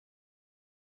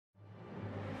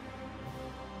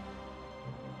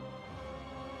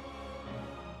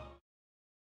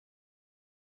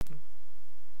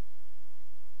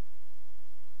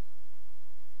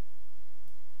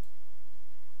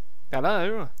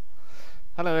Hello!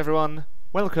 Hello everyone,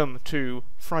 welcome to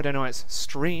Friday night's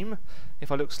stream.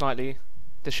 If I look slightly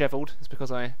dishevelled, it's because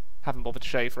I haven't bothered to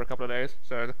shave for a couple of days,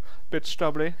 so a bit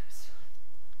stubbly.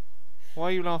 Why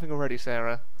are you laughing already,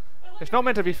 Sarah? It's not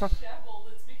meant to be fun.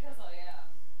 It's because I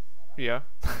am.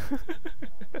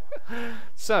 Yeah.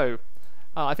 So,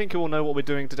 I think you all know what we're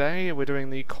doing today. We're doing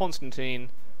the Constantine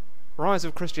Rise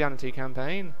of Christianity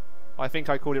campaign. I think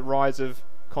I called it Rise of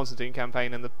Constantine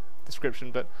campaign in the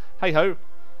description, but hey ho.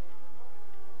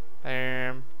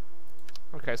 Okay,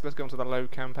 so let's go on to the low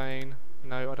campaign.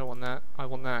 No, I don't want that. I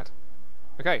want that.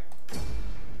 Okay.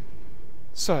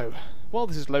 So, while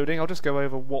this is loading, I'll just go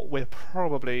over what we're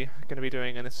probably going to be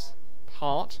doing in this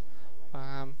part.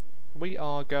 We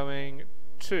are going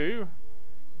to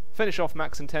finish off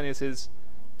Maxentenius's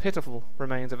pitiful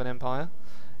remains of an empire.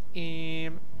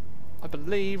 I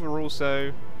believe we're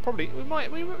also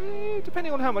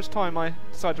depending on how much time I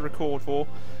decide to record for,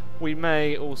 we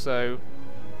may also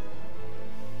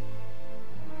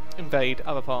invade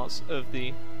other parts of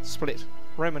the split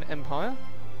Roman Empire.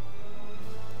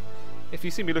 If you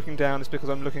see me looking down, it's because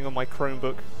I'm looking on my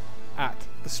Chromebook at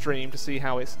the stream to see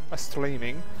how it's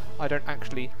streaming. I don't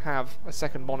actually have a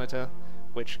second monitor,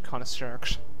 which kind of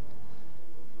sucks.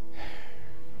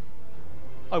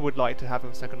 I would like to have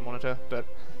a second monitor, but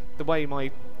the way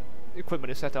my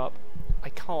equipment is set up, I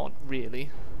can't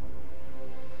really.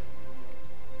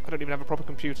 I don't even have a proper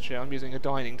computer chair, I'm using a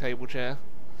dining table chair.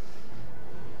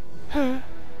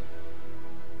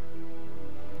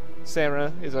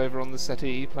 Sarah is over on the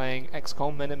settee playing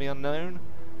XCOM Enemy Unknown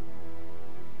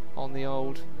on the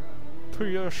old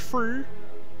PS3.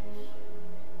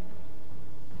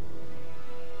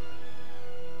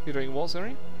 You're doing what,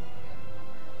 sorry?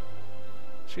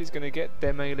 She's gonna get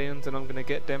them aliens and I'm gonna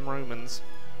get them Romans.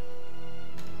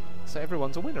 So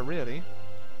everyone's a winner, really.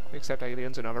 Except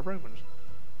aliens and other Romans.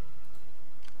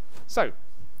 So,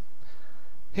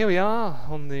 here we are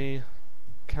on the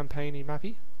campaigny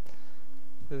mappy.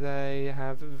 They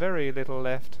have very little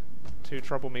left to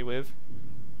trouble me with.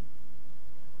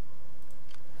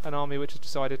 An army which has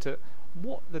decided to...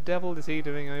 What the devil is he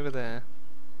doing over there?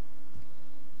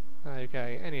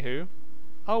 Okay, anywho.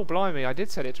 Oh, blimey, I did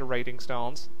set it to raiding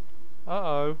stance.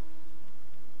 Uh-oh.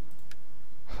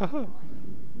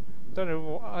 Don't know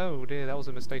what... Oh dear, that was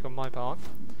a mistake on my part.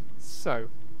 So,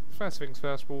 first things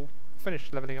first, we'll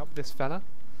finish levelling up this fella.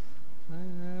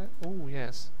 Oh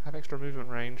yes, have extra movement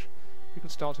range. You can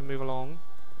start to move along.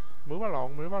 Move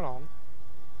along, move along.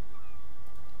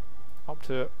 Up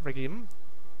to Regium.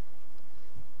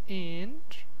 And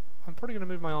I'm probably going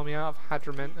to move my army out of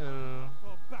Hadrament.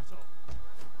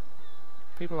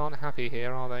 People aren't happy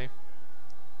here, are they?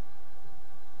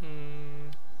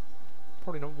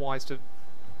 Probably not wise to...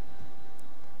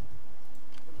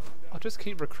 I'll just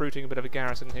keep recruiting a bit of a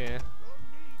garrison here.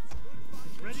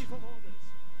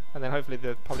 And then hopefully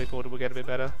the public order will get a bit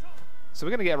better. So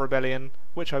we're going to get a rebellion,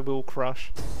 which I will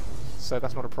crush. So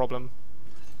that's not a problem.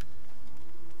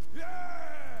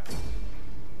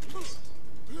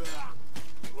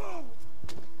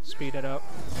 Speed it up.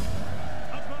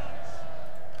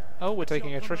 Oh, we're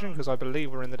taking attrition because I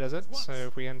believe we're in the desert, so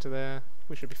if we enter there,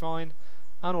 we should be fine.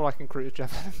 And all I can recruit is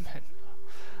javelin men.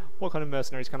 What kind of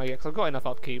mercenaries can I get? Because I've got enough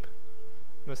upkeep.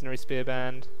 Mercenary spear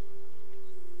band.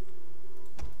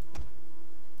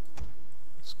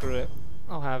 Screw it.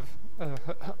 I'll have an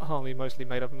army mostly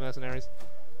made up of mercenaries.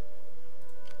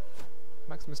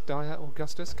 Maximus Dia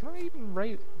Augustus. Can I even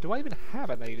raid? Do I even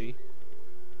have a navy?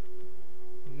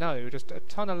 No, just a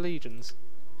ton of legions.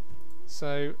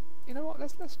 So, you know what?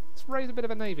 Let's raise a bit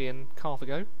of a navy in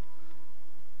Carthago.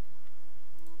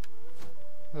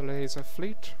 The laser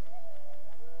fleet.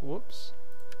 Whoops.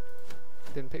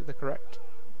 Didn't pick the correct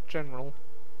general.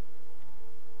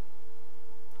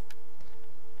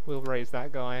 We'll raise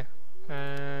that guy,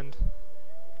 and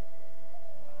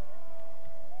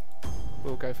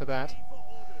we'll go for that.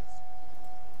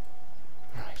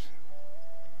 Right.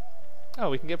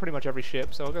 Oh, we can get pretty much every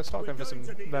ship, so I'll go start going for some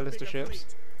ballista ships.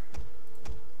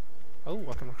 Oh,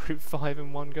 I can recruit 5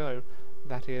 in one go.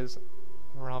 That is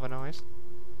rather nice.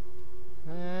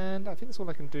 And I think that's all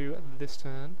I can do this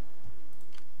turn.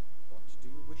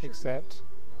 Except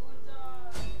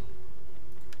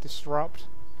disrupt.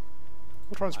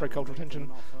 We'll try and spread cultural tension.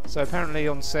 So apparently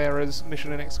on Sarah's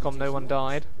mission in XCOM no one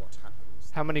died.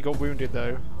 How many got wounded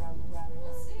though?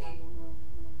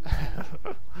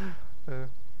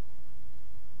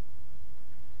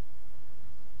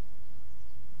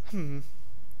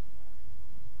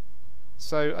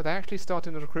 So are they actually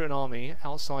starting to recruit an army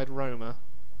outside Roma?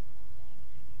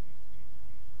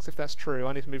 Because if that's true,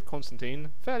 I need to move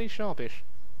Constantine fairly sharpish.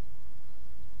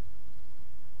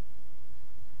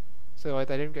 so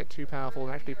they don't get too powerful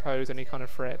and actually pose any kind of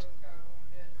threat.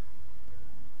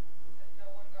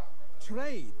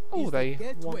 Trade. Oh,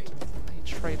 they want a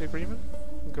trade agreement.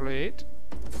 Great.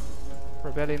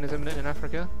 Rebellion is imminent in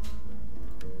Africa.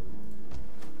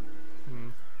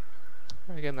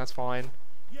 Again, that's fine.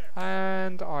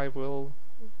 And I will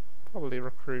probably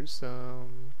recruit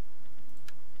some...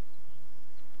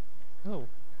 Oh.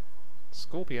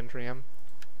 Scorpion Trium.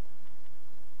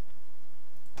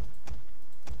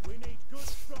 We need good,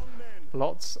 strong men.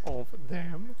 Lots of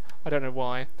them. I don't know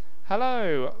why.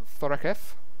 Hello,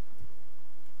 Thoraketh.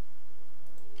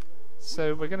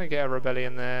 So we're going to get a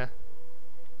rebellion there.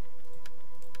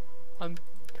 I'm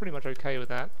pretty much okay with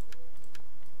that.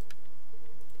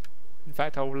 In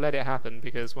fact, I'll let it happen,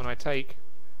 because when I take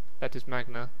Letis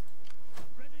Magna,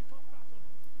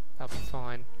 that'll be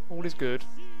fine. All is good.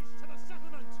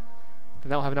 Then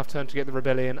they'll have enough time to get the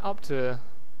rebellion up to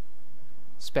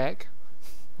spec,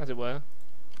 as it were.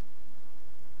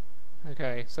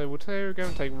 Okay, so we'll go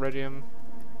and take Redium.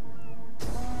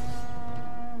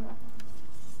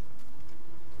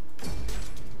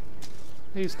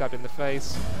 He's stabbed in the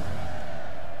face.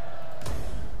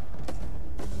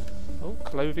 Oh,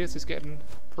 Clovius is getting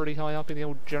pretty high up in the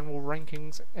old general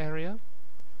rankings area.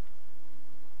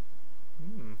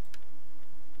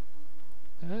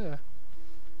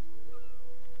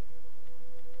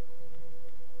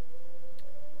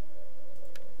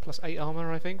 Plus 8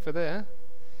 armor, I think, for there.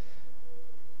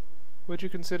 Would you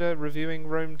consider reviewing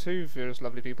Rome 2, viewers,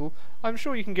 lovely people? I'm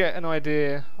sure you can get an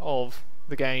idea of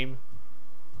the game.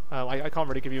 I can't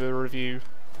really give you a review,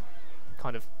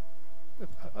 kind of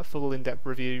a full in-depth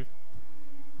review,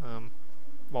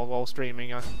 while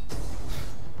streaming. I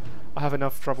have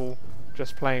enough trouble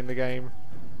just playing the game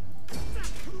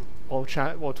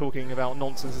while talking about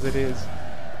nonsense as it is.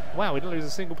 Wow, we didn't lose a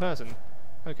single person.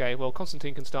 Okay, well,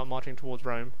 Constantine can start marching towards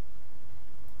Rome.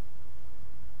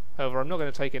 However, I'm not going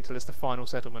to take it until it's the final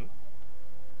settlement.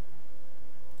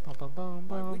 Bum, bum, bum,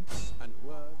 bum. My wits and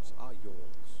words are yours.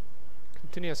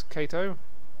 Continuous Cato.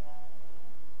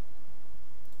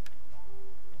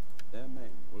 Their men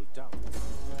will doubt.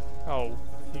 Oh,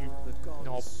 you The gods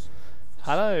knob.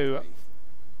 Hello,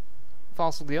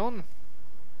 Fossil Dion.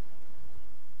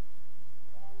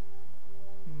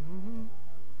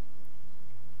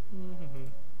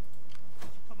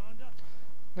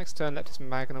 Next turn, Letis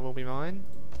Magna will be mine.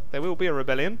 There will be a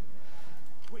rebellion,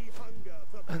 We hunger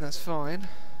for and that's fine.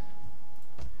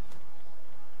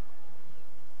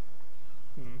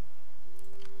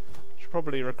 Should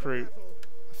probably recruit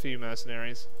a few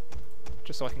mercenaries,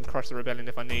 just so I can crush the rebellion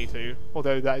if I need to.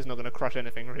 Although that is not going to crush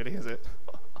anything, really, is it?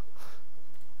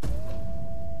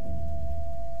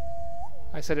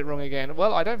 I said it wrong again.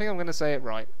 Well, I don't think I'm going to say it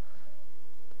right.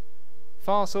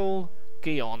 Farsal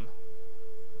Gion.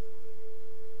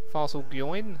 Farsal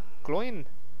Gioin? Gloin?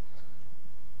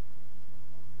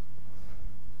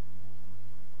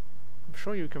 I'm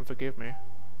sure you can forgive me.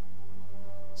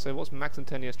 So what's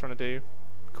Maxentenius trying to do?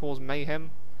 Cause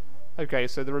mayhem? Okay,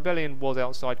 so the rebellion was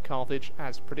outside Carthage,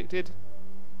 as predicted.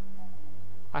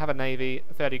 I have a navy,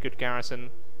 a fairly good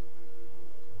garrison.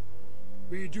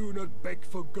 We do not beg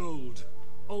for gold,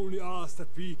 only ask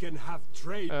that we can have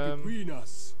trade between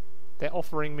us. They're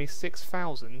offering me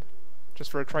 6,000 just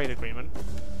for a trade agreement.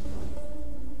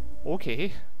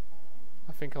 Okay,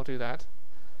 I think I'll do that.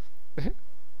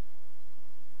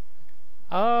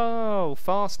 Oh,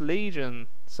 Fast Legion.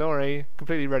 Sorry,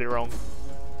 completely read it wrong.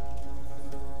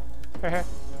 Right,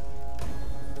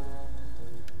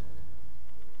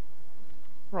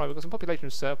 we've got some population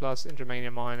surplus in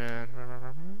Germania Minor.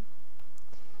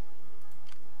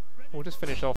 We'll just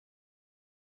finish off.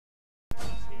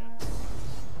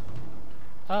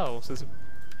 Oh, so there's a...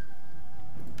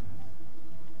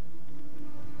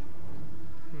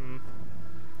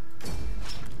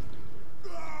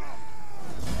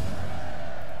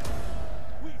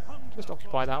 Just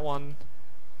occupy that one.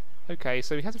 Okay,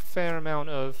 so he has a fair amount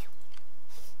of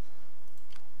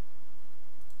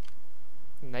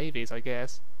navies, I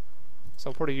guess. So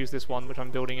I'll probably use this one, which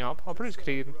I'm building up. I'll probably just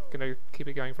gonna keep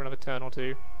it going for another turn or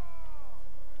two.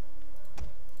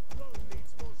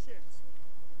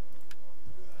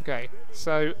 Okay,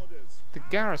 so the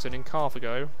garrison in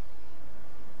Carthago.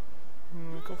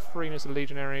 We've got 3 units of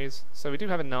legionaries, so we do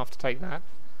have enough to take that.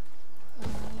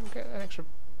 We'll get an extra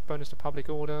bonus to public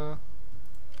order.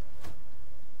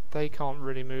 They can't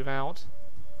really move out.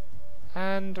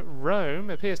 And Rome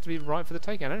appears to be right for the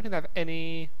taking. I don't think they have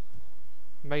any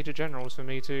major generals for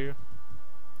me to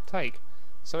take.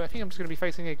 So I think I'm just going to be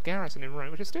facing a garrison in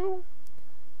Rome, which is still,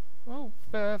 well,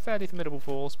 fairly formidable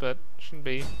force, but shouldn't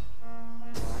be.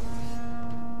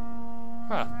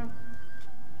 Huh.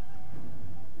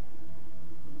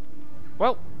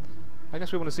 Well, I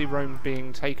guess we want to see Rome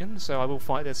being taken, so I will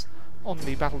fight this on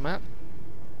the battle map.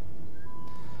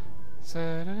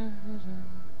 So,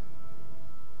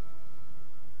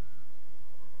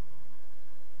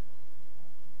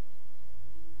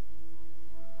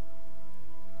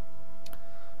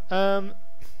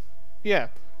 yeah,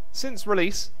 since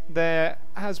release there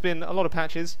has been a lot of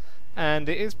patches, and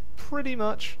it is pretty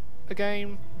much a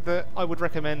game that I would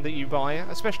recommend that you buy,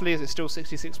 especially as it's still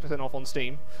 66% off on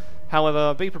Steam.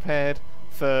 However, be prepared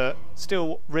for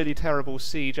still really terrible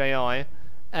siege AI,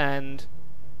 and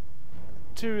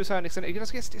to a certain extent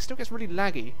it still gets really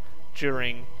laggy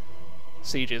during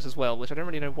sieges as well, which I don't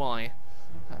really know why.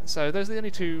 So those are the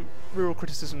only two real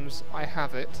criticisms I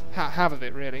have of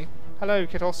it really. Hello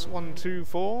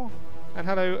Kitos124, and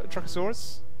hello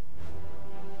Truckosaurus.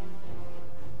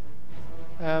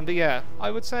 But yeah,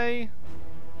 I would say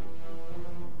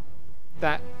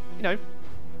that, you know,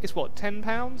 it's what, £10,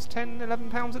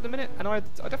 £11 at the minute, and I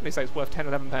definitely say it's worth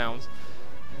 £10–11.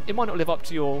 It might not live up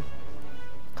to your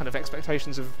kind of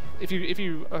expectations of, if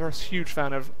you are a huge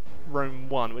fan of Rome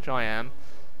 1, which I am,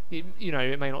 you know,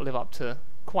 it may not live up to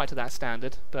quite to that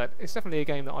standard, but it's definitely a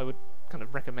game that I would kind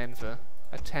of recommend for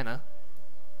a tenner.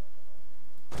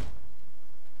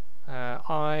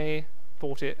 I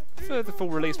bought it for the full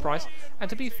release price, and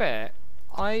to be fair,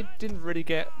 I didn't really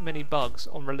get many bugs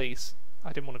on release.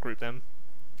 I didn't want to group them.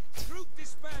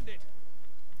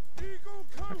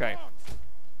 Okay.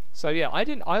 So yeah,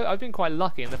 I've been quite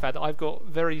lucky in the fact that I've got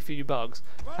very few bugs.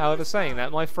 However, saying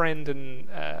that, my friend and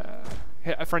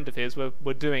a friend of his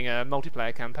were doing a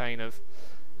multiplayer campaign of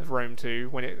Rome 2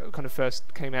 when it kind of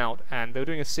first came out, and they were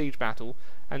doing a siege battle,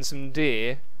 and some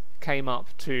deer came up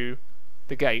to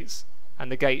the gates,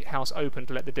 and the gatehouse opened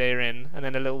to let the deer in, and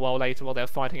then a little while later, while they were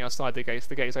fighting outside the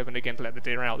gates opened again to let the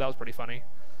deer out. That was pretty funny.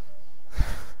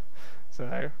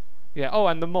 So yeah. Oh,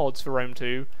 and the mods for Rome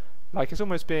 2, like, it's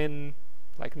almost been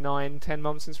like 9–10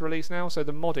 months since release now, so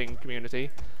the modding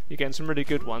community, you're getting some really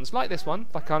good ones, like this one,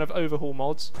 like kind of overhaul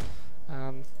mods.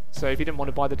 So if you didn't want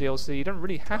to buy the DLC, you don't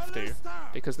really have to,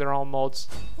 because there are mods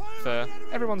for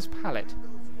everyone's palette.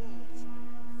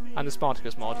 And the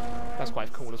Spartacus mod, that's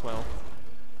quite cool as well.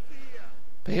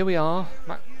 But here we are,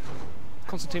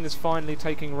 Constantine is finally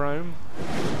taking Rome.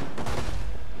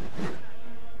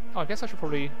 Oh, I guess I should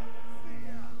probably...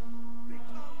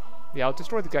 yeah, I'll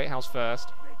destroy the gatehouse first.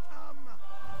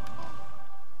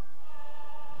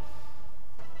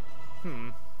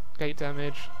 Gate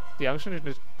damage. Yeah, I'm just going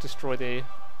to destroy the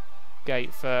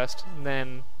gate first, and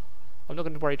then I'm not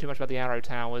going to worry too much about the arrow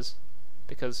towers,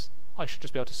 because I should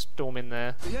just be able to storm in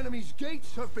there. The enemy's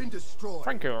gates have been destroyed.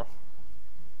 Thank you.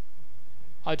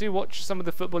 I do watch some of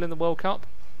the football in the World Cup,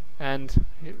 and,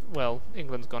 well,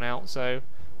 England's gone out, so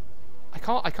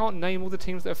I can't name all the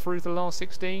teams that are through the last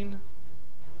 16,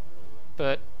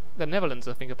 but the Netherlands,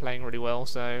 I think, are playing really well,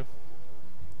 so...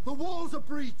 The walls are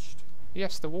breached!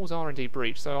 Yes, the walls are indeed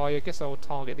breached, so I guess I'll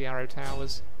target the arrow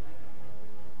towers,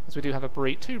 as we do have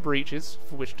two breaches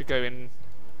for which to go in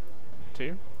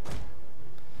to.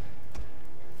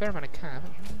 Fair amount of cam.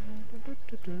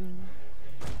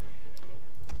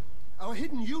 Our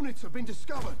hidden units have been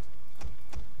discovered.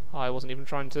 I wasn't even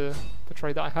trying to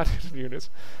portray that I had hidden units.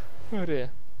 Oh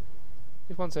dear.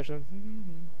 If one section.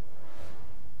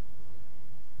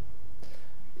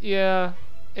 Yeah,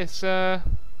 it's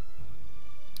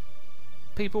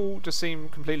people just seem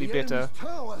completely bitter,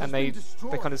 and they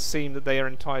kind of seem that they are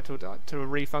entitled to a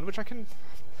refund, which I can,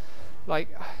 like,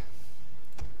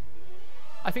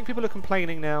 I think people are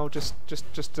complaining now just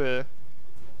to,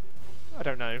 I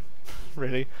don't know,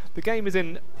 really. The game is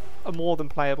in a more than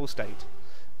playable state,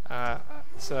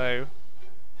 so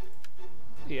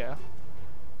yeah.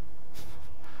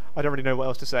 I don't really know what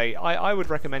else to say. I would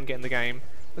recommend getting the game,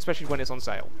 especially when it's on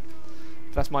sale.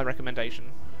 That's my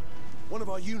recommendation. One of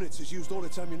our units has used all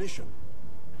its ammunition.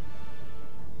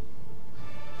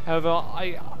 However,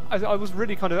 I was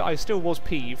really I still was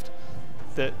peeved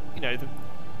that, you know,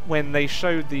 when they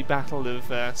showed the battle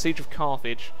of Siege of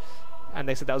Carthage, and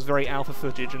they said that was very alpha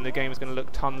footage and the game was going to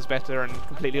look tons better and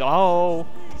completely optimized.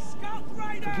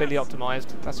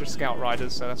 That's just Scout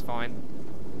Riders, so that's fine.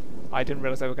 I didn't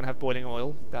realise they were going to have boiling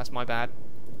oil. That's my bad.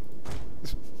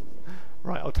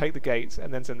 Right, I'll take the gates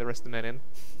and then send the rest of the men in.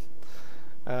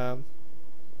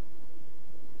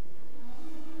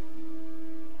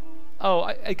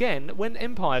 Again, when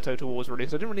Empire Total War was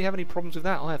released, I didn't really have any problems with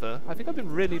that either. I think I've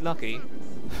been really lucky.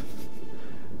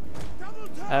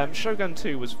 Shogun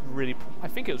 2 was really... I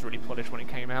think it was really polished when it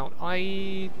came out.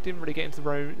 I didn't really get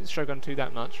into Shogun 2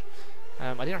 that much.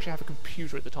 I didn't actually have a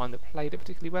computer at the time that played it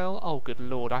particularly well. Oh, good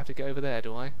lord, I have to get over there,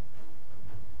 do I?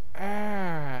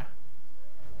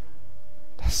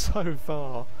 so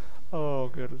far. Oh,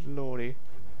 good lordy.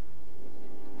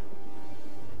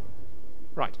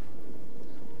 Right.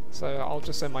 So I'll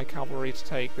just send my cavalry to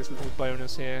take this little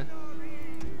bonus here.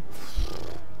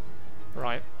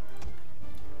 Right.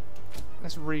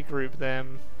 Let's regroup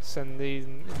them. Send these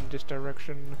in this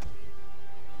direction.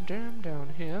 Jam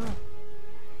down here.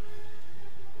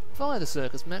 Fire the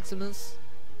Circus Maximus.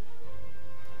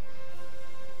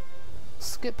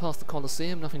 Skip past the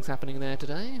Colosseum, nothing's happening there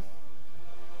today.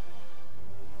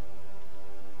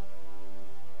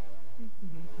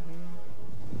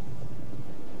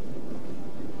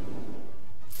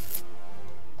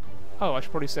 Oh, I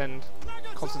should probably send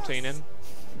Constantine in.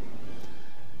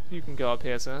 You can go up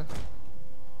here, sir.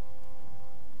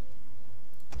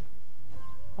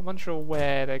 I'm unsure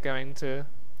where they're going to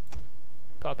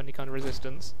put up any kind of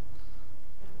resistance.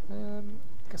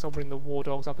 Guess I'll bring the war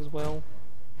dogs up as well.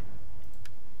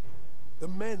 The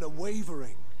men are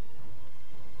wavering.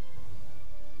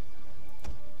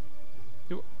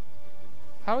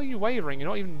 How are you wavering? You're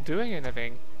not even doing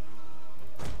anything.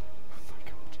 Oh my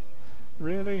god.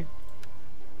 Really?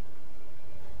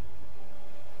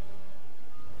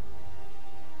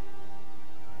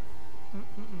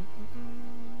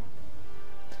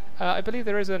 I believe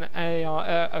there is an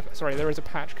there is a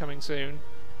patch coming soon.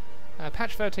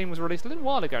 Patch 13 was released a little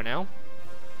while ago now.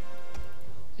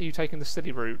 Are you taking the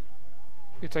city route?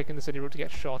 You're taking the city route to get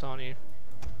shot, aren't you?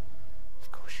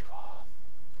 Of course you are.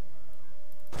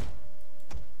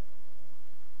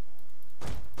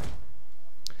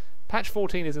 Patch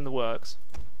 14 is in the works.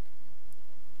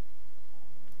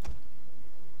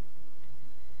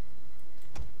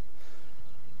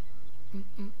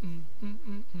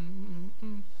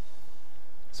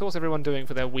 So what's everyone doing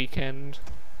for their weekend?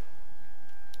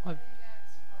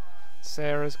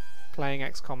 Sarah's playing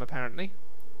XCOM apparently,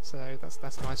 so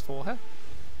that's nice for her.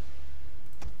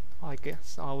 I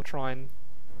guess I will try and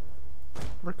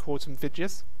record some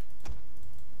videos.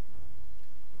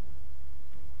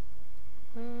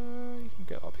 You can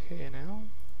go up here now.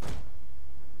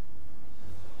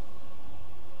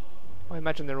 I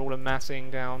imagine they're all amassing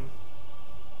down.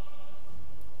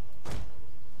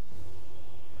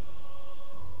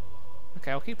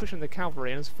 Okay, I'll keep pushing the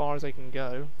cavalry in as far as they can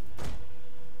go.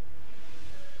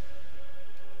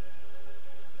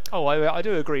 Oh, I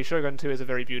do agree, Shogun 2 is a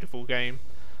very beautiful game.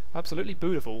 Absolutely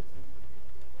beautiful.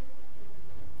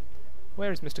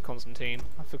 Where is Mr. Constantine?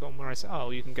 I've forgotten where I said.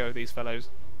 Oh, you can go with these fellows.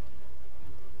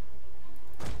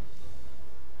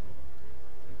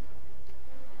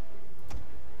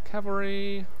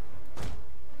 Cavalry.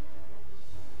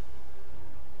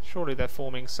 Surely they're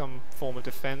forming some form of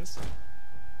defence.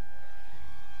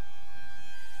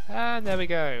 And there we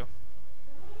go.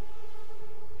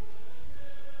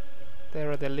 There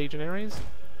are their legionaries.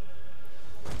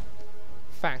 In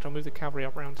fact, I'll move the cavalry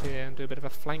up around here and do a bit of a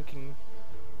flanking.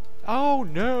 Oh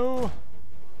no!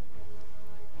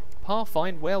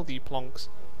 Find well, you plonks.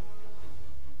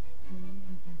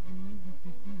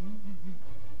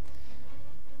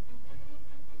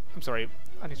 I'm sorry,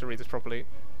 I need to read this properly.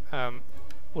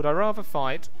 Would I rather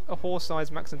fight a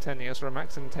horse-sized Maxentenius or a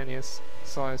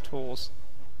Maxentenius-sized horse?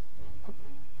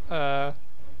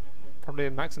 Probably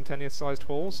a Maxentenius-sized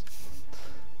horse.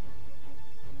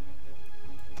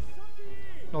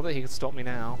 Not that he could stop me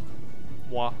now.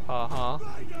 Wahaha.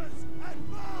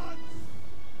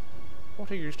 What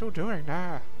are you still doing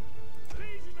there?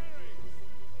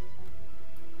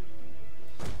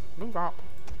 Move up.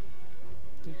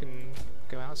 You can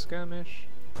go out skirmish.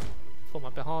 Form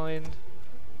up behind.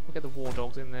 We'll get the war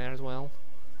dogs in there as well.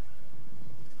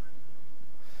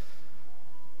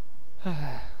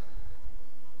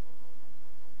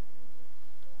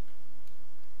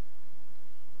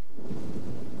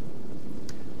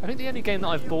 I think the only game that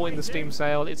I've bought in the Steam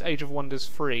sale is Age of Wonders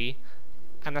free,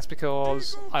 and that's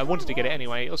because I wanted to get it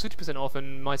anyway. It was 50% off,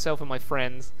 and myself and my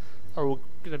friends are all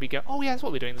going to be going. Oh yeah, that's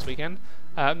what we're doing this weekend.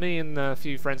 Me and a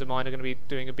few friends of mine are going to be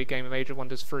doing a big game of Age of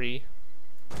Wonders free,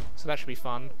 so that should be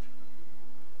fun.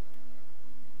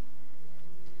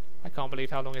 I can't believe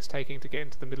how long it's taking to get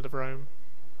into the middle of Rome.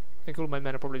 I think all my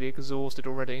men are probably exhausted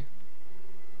already.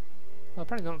 Well,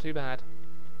 apparently not too bad.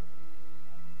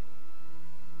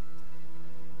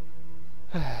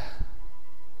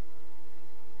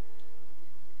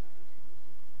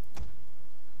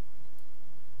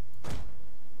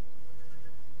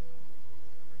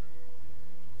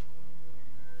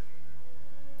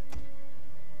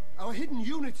 Our hidden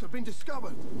units have been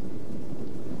discovered.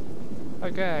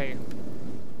 Okay.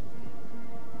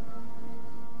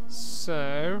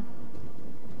 So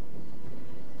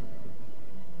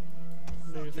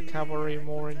move the cavalry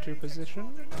more into position.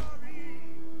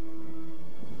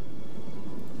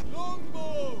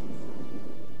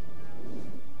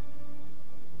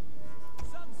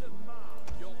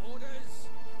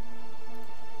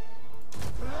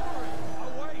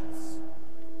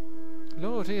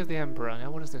 Loyalty of the Emperor.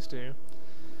 Now what does this do?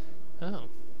 Oh.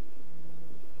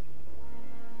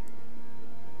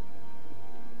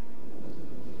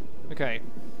 Okay.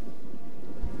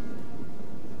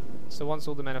 So once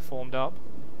all the men are formed up...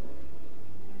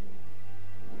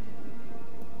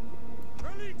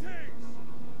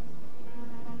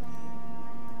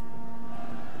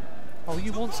 Oh,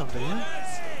 you want some, do you?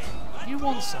 You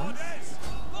want some?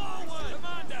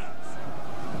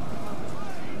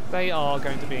 They are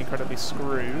going to be incredibly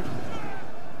screwed.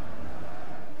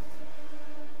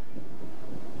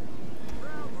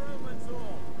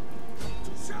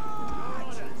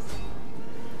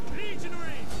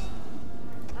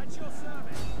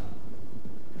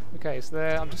 Okay, so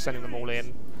there, I'm just sending them all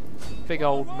in. Big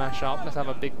old mash-up, let's have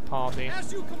a big party.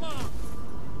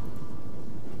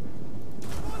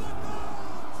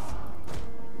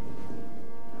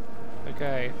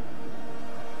 Okay.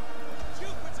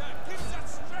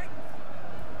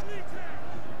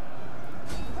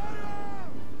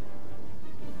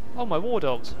 Oh, my war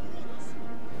dogs.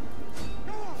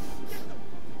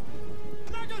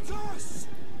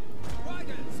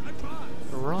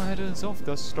 Riders of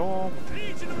the Storm.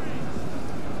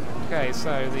 Okay,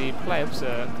 so the plebs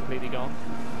are completely gone.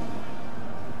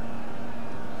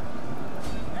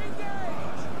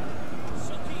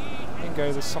 In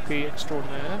goes the Socky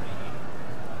extraordinaire.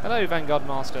 Hello, Vanguard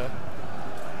Master.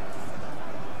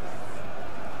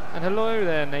 And hello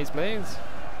there, Nazeblades.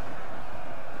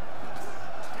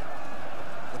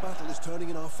 The battle is turning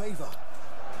in our favour.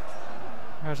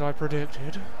 As I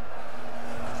predicted.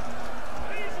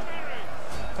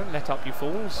 Don't let up, you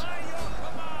fools.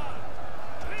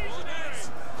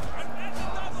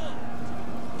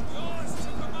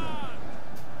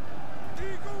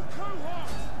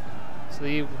 So the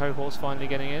Eagle cohort's finally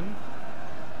getting in.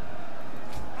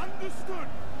 Understood.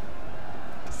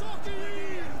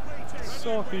 Socky!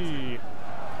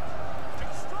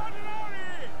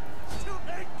 Extraordinary! To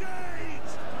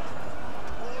engage!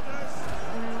 Orders!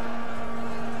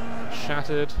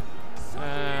 Shattered.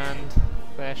 And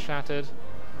they're shattered.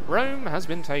 Rome has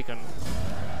been taken.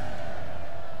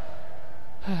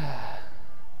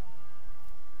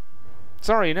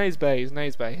 Sorry, Nazebays.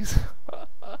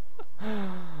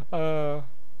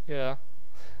 Yeah.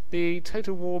 The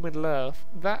Total War Middle-earth,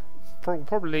 that will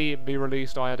probably be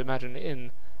released, I'd imagine,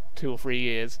 in 2 or 3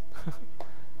 years.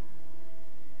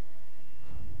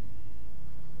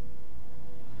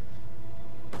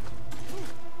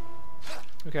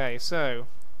 Okay, so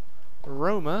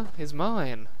Roma is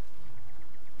mine.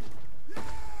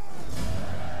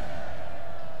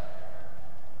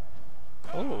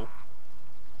 Oh.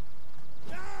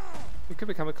 We could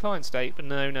become a client state, but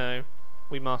no,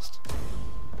 we must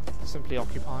simply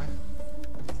occupy.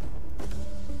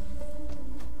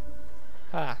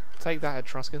 Ah, take that,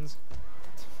 Etruscans.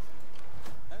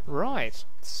 Right,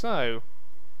 so...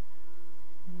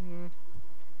 A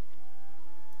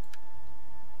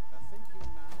thinking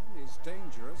man is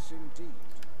dangerous indeed.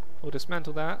 We'll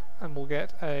dismantle that, and we'll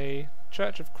get a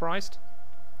Church of Christ.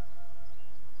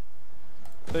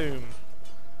 Boom.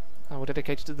 And we'll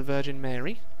dedicate it to the Virgin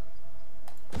Mary.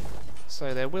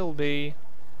 So there will be...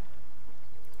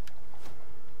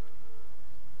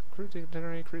 Recruit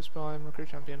Dignitary, Recruit Spy, and Recruit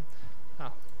Champion.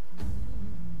 Ah.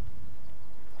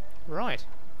 Right.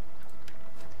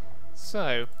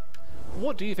 So,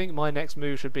 what do you think my next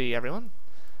move should be, everyone?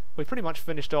 We've pretty much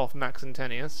finished off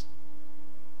Maxentenius.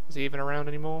 Is he even around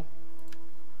anymore?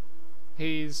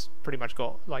 He's pretty much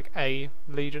got, like, a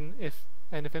legion, if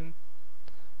anything.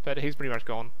 But he's pretty much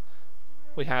gone.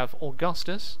 We have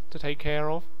Augustus to take care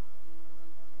of.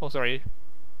 Oh, sorry.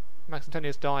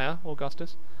 Maxentenius Dire,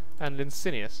 Augustus, and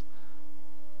Licinius.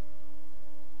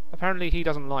 Apparently he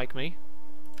doesn't like me,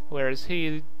 whereas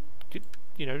he,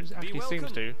 you know, actually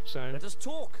seems to, so... Let us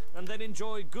talk, and then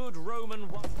enjoy good Roman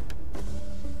wine.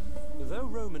 Though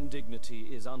Roman dignity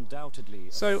is undoubtedly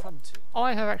affronted.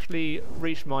 I have actually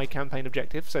reached my campaign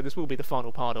objective, so this will be the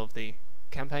final part of the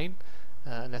campaign,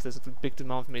 unless there's a big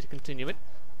demand for me to continue it.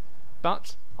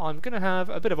 But I'm going to have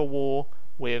a bit of a war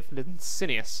with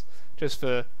Licinius, just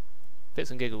for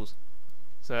bits and giggles.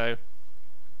 So,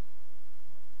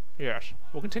 yes,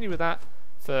 we'll continue with that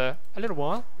for a little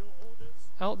while.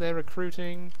 Out there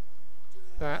recruiting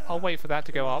that. I'll wait for that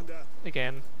to go up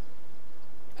again.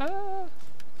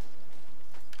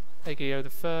 Agio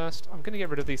the First. I'm going to get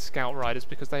rid of these Scout Riders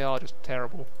because they are just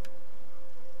terrible.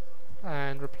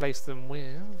 And replace them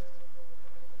with...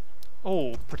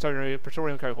 Oh,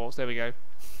 Praetorian Cohorts, there we go.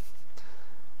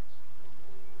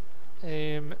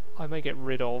 I may get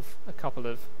rid of a couple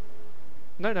of...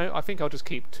 No, I think I'll just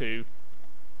keep 2.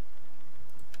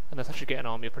 Unless I should get an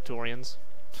army of Praetorians.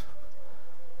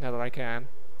 Now that I can.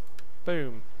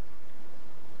 Boom.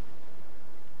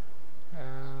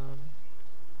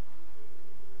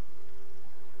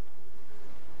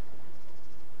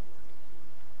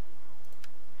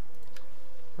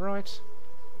 Right.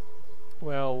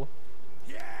 Well.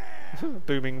 Yeah!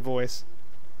 Booming voice.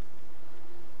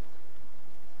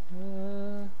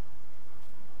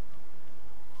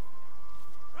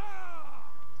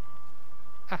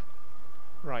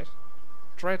 Right.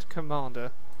 Dread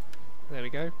Commander. There we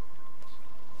go.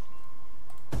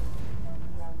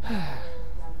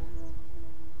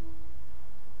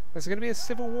 There's going to be a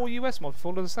Civil War US mod for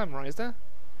Fall of the Samurai, is there?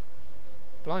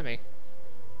 Blimey.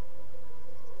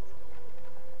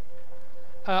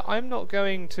 I'm not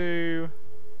going to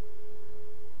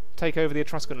take over the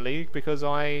Etruscan League because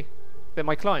they're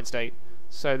my client state,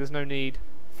 so there's no need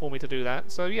for me to do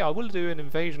that. So yeah, I will do an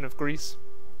invasion of Greece,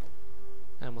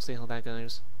 and we'll see how that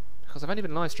goes. Because I've only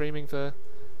been live streaming for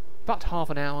about half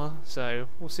an hour, so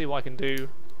we'll see what I can do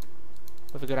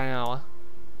with a good hour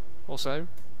or so.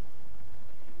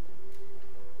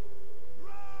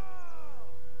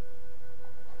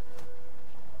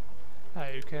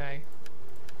 Okay.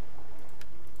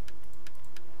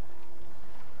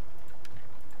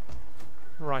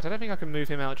 Right, I don't think I can move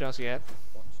him out just yet.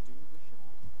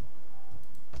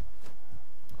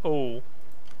 Oh,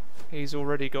 he's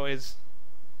already got his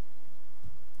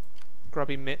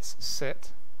grubby mitts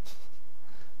set.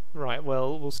 Right,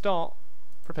 well, we'll start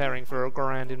preparing for a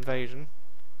grand invasion.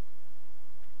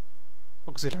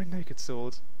 Auxiliary naked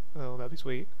swords. Oh, that'd be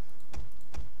sweet.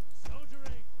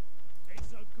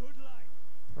 It's a good life.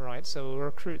 Right, so we'll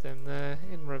recruit them there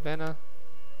in Ravenna.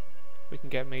 We can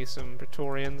get me some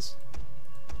Praetorians.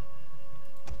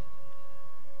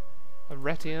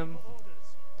 Arretium.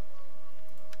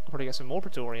 I'll probably get some more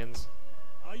Praetorians.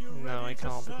 No, I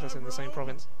can't because it's in the same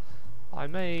province. I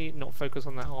may not focus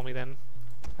on that army then.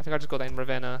 I think I just got that in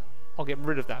Ravenna. I'll get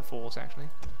rid of that force actually.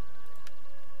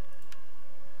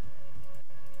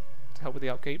 To help with the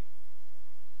upkeep.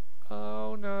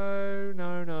 Oh no,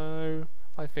 no, no.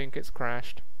 I think it's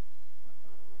crashed.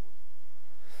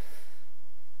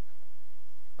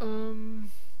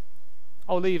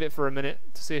 I'll leave it for a minute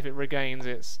to see if it regains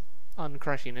its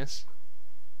uncrashiness.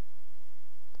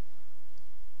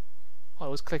 I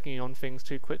was clicking on things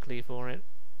too quickly for it.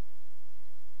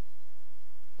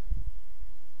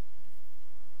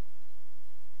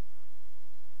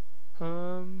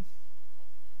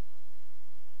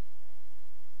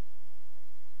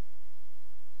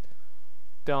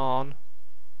 Darn.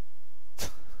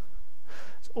 This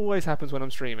always happens when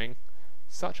I'm streaming.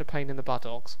 Such a pain in the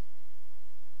buttocks.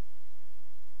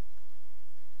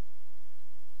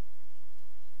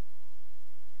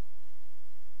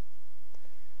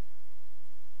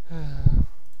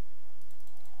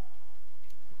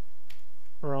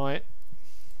 Right.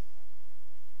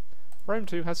 Rome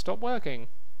 2 has stopped working.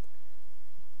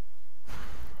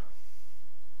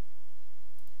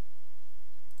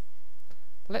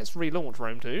 Let's relaunch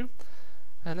Rome 2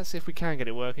 and let's see if we can get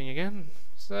it working again.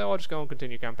 So I'll just go on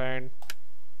continue campaign.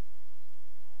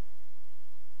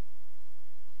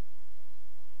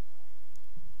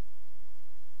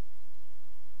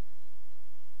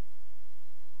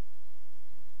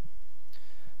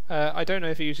 I don't know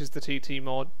if it uses the TTT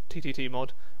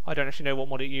mod. I don't actually know what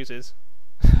mod it uses.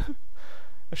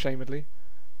 Ashamedly.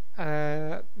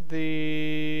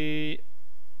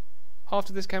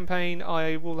 After this campaign,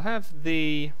 I will have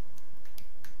the...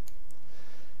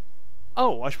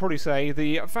 Oh, I should probably say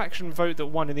the faction vote that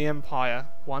won in the Empire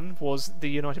one was the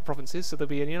United Provinces, so there'll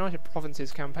be a United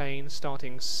Provinces campaign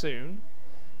starting soon.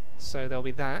 So there'll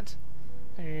be that.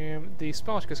 The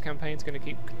Spartacus campaign is going to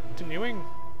keep continuing.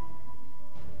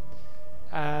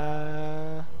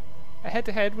 A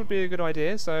head-to-head would be a good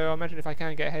idea, so I imagine if I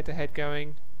can get a head-to-head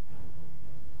going,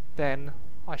 then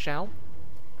I shall.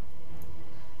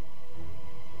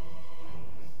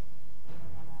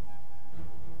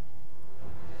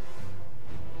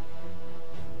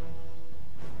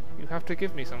 You have to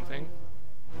give me something.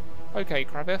 Okay,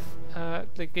 Kravith,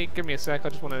 give me a sec, I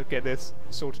just want to get this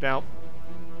sorted out.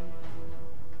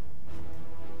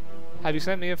 Have you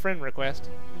sent me a friend request?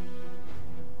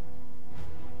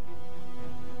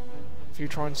 If you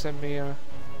try and send me a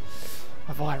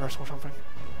virus or something.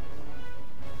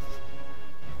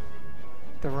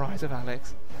 The rise of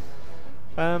Alex.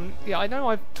 Yeah, I know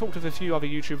I've talked with a few other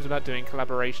YouTubers about doing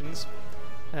collaborations.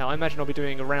 I imagine I'll be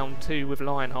doing a round 2 with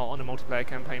Lionheart on a multiplayer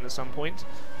campaign at some point.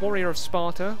 Warrior of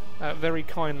Sparta very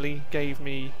kindly gave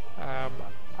me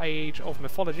Age of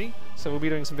Mythology, so we'll be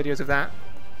doing some videos of that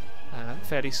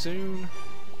fairly soon.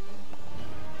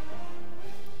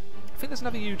 I think there's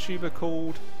another YouTuber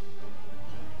called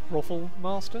Ruffle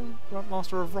Master?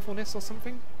 Master of Ruffleness or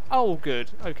something? Oh,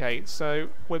 good. Okay, so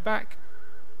we're back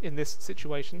in this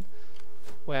situation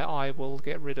where I will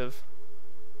get rid of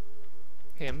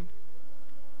him.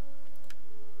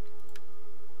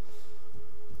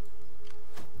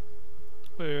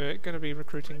 We're going to be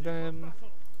recruiting them.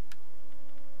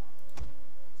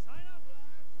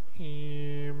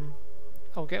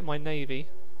 I'll get my navy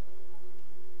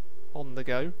on the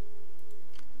go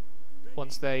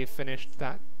once they've finished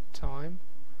that time.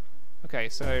 Okay,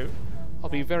 so I'll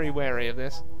be very wary of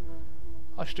this.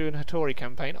 I should do an Hattori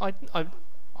campaign.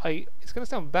 It's going to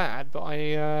sound bad, but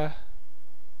I'm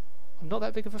not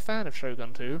that big of a fan of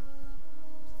Shogun 2.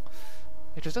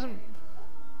 It just doesn't...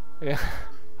 Yeah.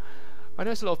 I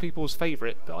know it's a lot of people's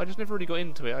favourite, but I just never really got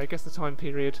into it. I guess the time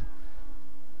period...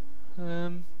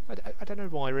 I don't know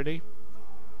why, really.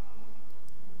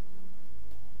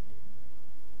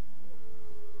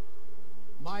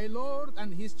 My lord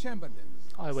and his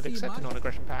chamberlains. I would accept a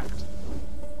non-aggression pact.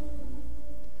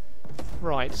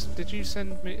 Right, did you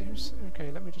send me...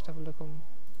 Okay, let me just have a look on...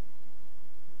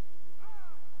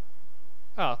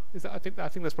 Ah, is that... I think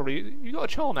that's probably... You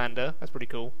got a Charmander. That's pretty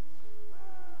cool.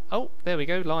 Oh, there we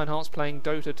go. Lionheart's playing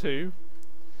Dota 2.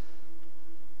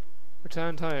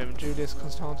 Returned home, Julius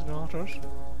Constantine.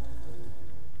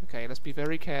 Okay, let's be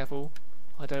very careful.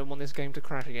 I don't want this game to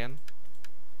crash again.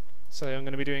 So I'm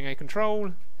going to be doing a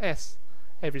Control S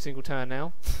every single turn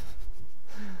now.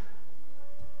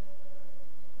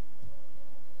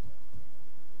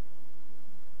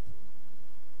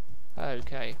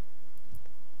 Okay.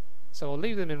 So I'll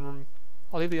leave them in.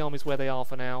 I'll leave the armies where they are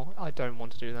for now. I don't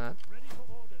want to do that.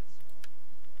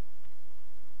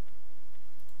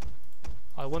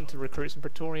 I want to recruit some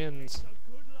Praetorians.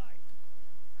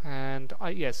 And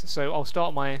yes, so I'll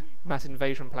start my mass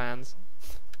invasion plans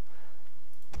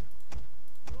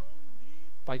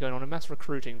by going on a mass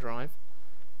recruiting drive.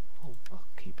 I'll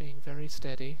keep being very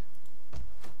steady.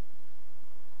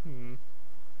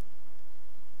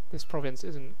 This province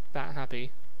isn't that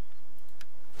happy.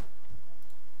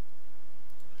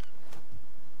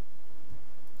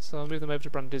 So I'll move them over to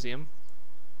Brundisium.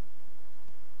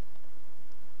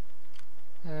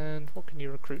 And what can you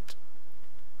recruit?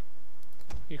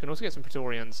 You can also get some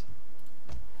Praetorians.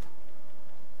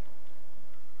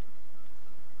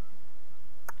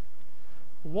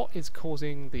 What is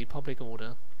causing the public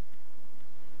order?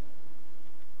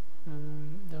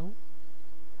 No.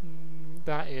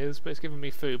 That is, but it's giving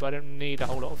me food, but I don't need a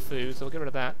whole lot of food, so I'll get rid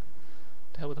of that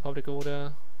to help with the public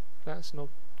order. That's not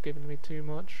giving me too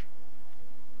much.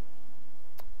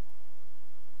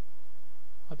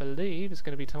 I believe it's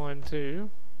going to be time to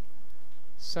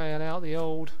sail out the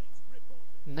old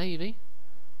navy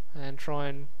and try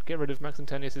and get rid of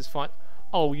Maxentenius's fight.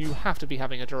 Oh, you have to be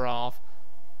having a giraffe.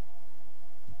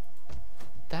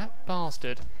 That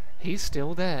bastard. He's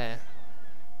still there.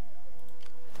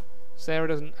 Sarah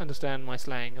doesn't understand my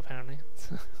slang, apparently.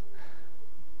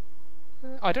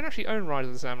 I don't actually own Rise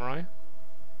of the Samurai.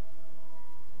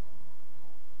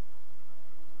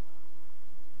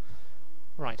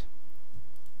 Right.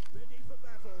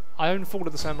 I own Fall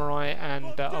of the Samurai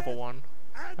and the other one.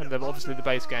 And then obviously the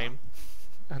base game.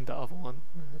 And the other one.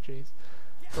 Oh, jeez.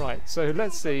 Right, so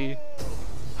let's see.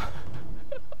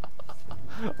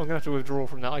 I'm going to have to withdraw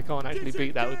from that. I can't actually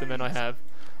beat that with the men I have.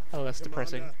 Oh, that's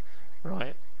depressing.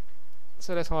 Right.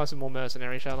 So let's hire some more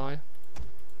mercenaries, shall I?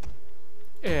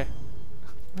 Yeah.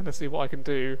 I'm going to see what I can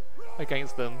do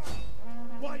against them.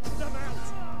 Right.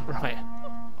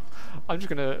 I'm just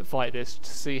going to fight this to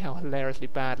see how hilariously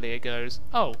badly it goes.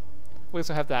 Oh! We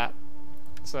also have that.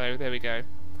 So, there we go.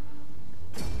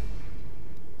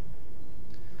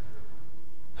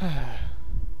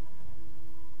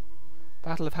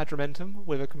 Battle of Hadrumentum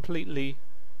with a completely,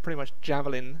 pretty much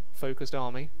javelin-focused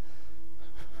army.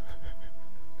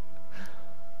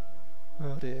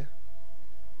 Oh dear.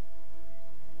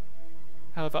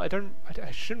 However,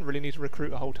 I shouldn't really need to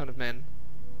recruit a whole ton of men.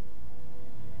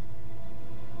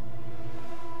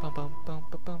 Bum bum bum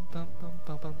bum bum bum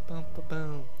bum bum bum bum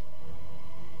bum.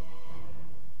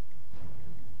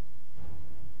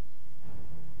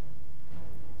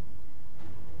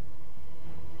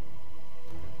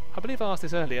 I believe I asked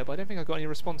this earlier, but I don't think I got any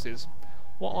responses.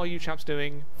 What are you chaps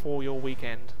doing for your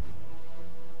weekend?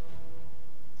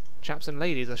 Chaps and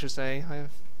ladies, I should say.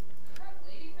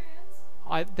 Lady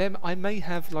fans? I may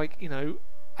have, like, you know,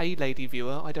 a lady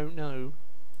viewer. I don't know.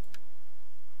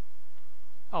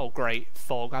 Oh great,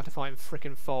 fog. I have to fight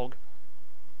frickin' fog.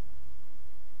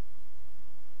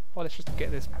 Well, let's just get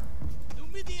this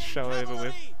show over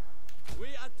with. We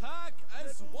attack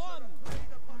as one.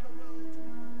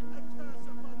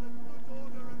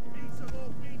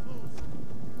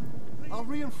 Our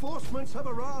reinforcements have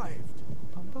arrived.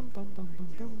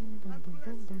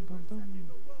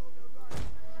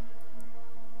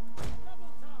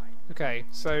 Okay,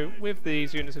 so with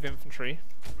these units of infantry,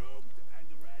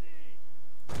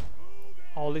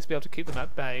 I'll at least be able to keep them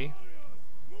at bay.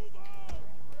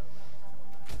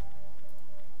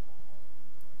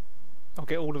 I'll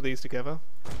get all of these together.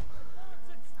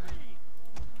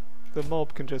 The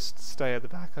mob can just stay at the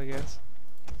back, I guess.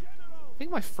 I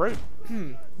think my throat,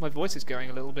 my voice is going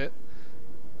a little bit.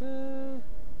 You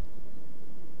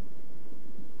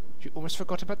almost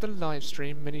forgot about the live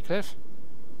stream, Minicliff.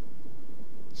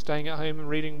 Staying at home and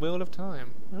reading Wheel of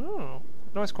Time. Oh,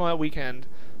 nice quiet weekend.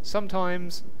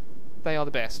 Sometimes they are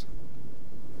the best.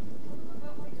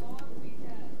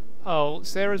 Oh,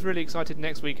 Sarah's really excited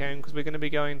next weekend because we're going to be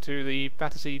going to the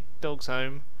Battersea Dogs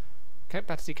Home,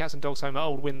 Battersea Cats and Dogs Home at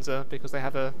Old Windsor, because they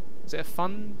have a, is it a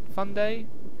fun day?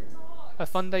 A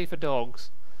fun day for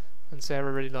dogs, and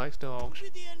Sarah really likes dogs.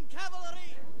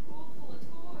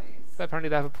 Apparently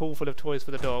they have a pool full of toys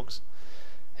for the dogs.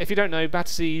 If you don't know,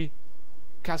 Battersea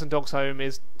Cats and Dogs Home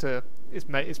is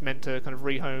meant to kind of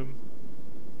rehome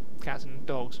cats and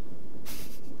dogs,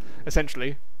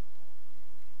 essentially.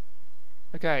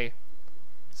 Okay,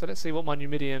 so let's see what my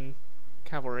Numidian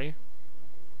cavalry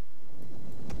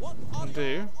can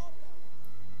do.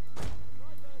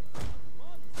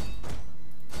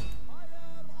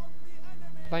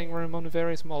 Playing Rome on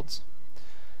various mods.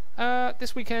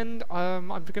 This weekend I'm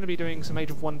going to be doing some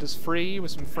Age of Wonders 3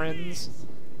 with some friends.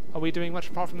 Are we doing much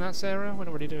apart from that, Sarah? We're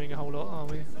not really doing a whole lot, are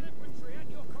we?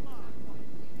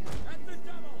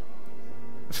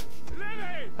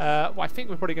 Well, I think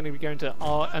we're probably going to be going to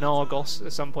an Argos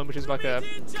at some point, which is like a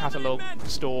catalogue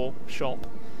store shop.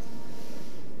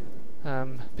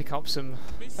 Pick up a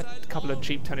couple of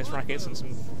cheap tennis rackets and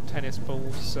some tennis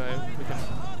balls, so we can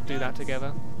do that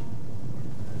together.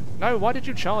 No, why did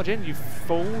you charge in, you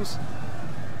fools?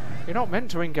 You're not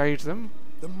meant to engage them.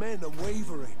 The men are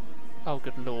wavering. Oh,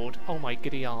 good lord. Oh, my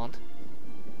giddy aunt.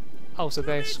 Oh, so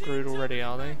they're screwed already,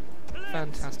 are they?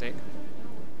 Fantastic.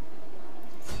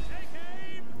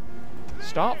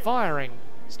 Start firing!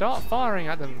 Start firing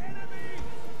at them!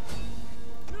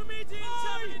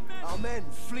 Our men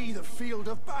flee the field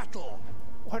of battle.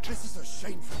 What? This is a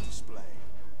shameful display.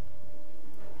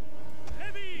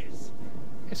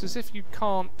 It's as if you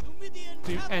can't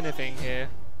do anything here.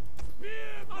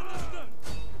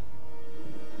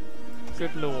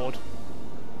 Good lord.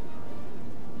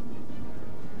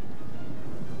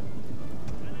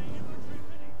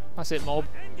 That's it, mob.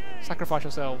 Sacrifice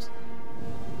yourselves.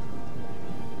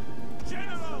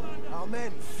 Our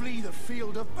men flee the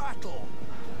field of battle.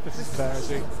 This is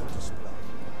embarrassing.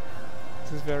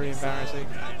 This is very embarrassing.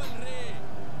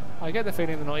 I get the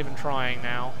feeling they're not even trying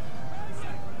now.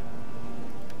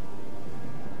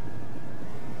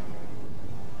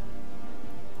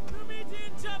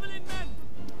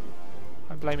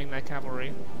 I'm blaming their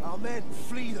cavalry. Our men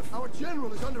flee the... Our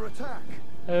general is under attack.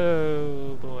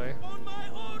 Oh boy.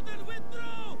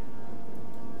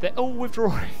 They're all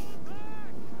withdrawing.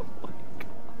 Oh my god.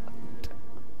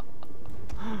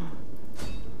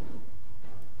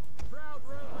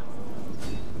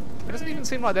 It doesn't even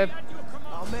seem like they're...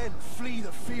 Our men flee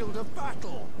the field of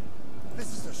battle.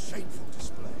 This is a shameful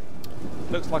display.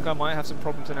 Looks like I might have some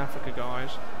problems in Africa,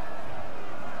 guys.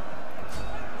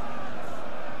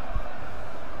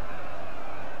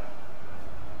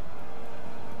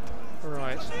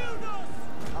 Right.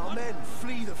 Our men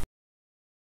flee the...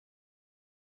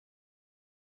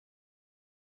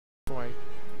 Boy.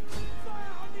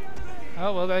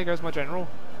 Oh, well, there goes my general.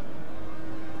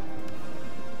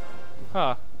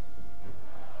 Huh.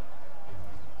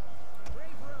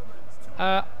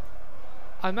 I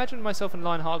imagine myself and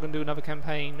Lionheart are going to do another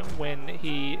campaign when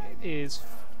he is...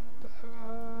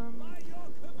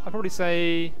 I'd probably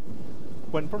say...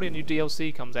 when probably a new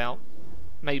DLC comes out.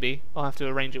 Maybe. I'll have to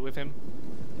arrange it with him.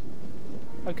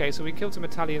 Okay, so we killed some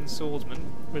Italian swordsmen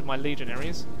with my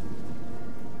legionaries.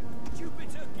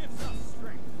 Jupiter gives us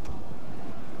strength.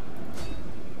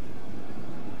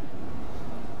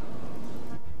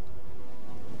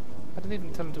 I didn't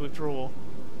even tell him to withdraw.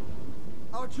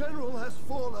 Our general has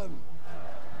fallen.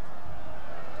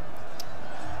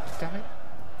 Damn it.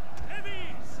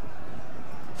 Heavies!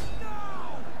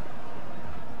 Now!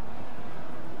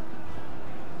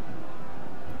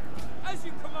 As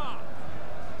you command.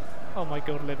 Oh my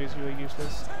god, levies, you are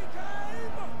useless. Take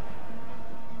aim!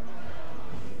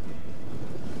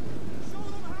 Show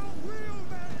them how real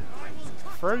men. I will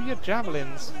cut Throw your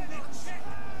javelins.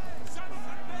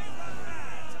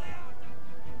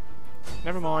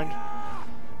 Never mind.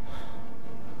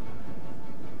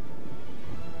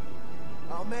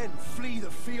 Our men flee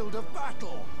the field of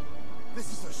battle.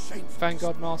 This is a shameful.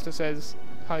 Vanguard Master says,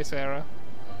 hi Sarah.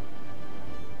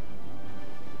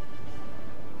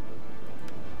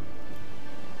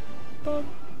 Bum,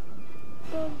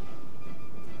 bum.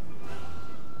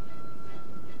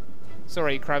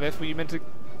 Sorry, Kravith, were you meant to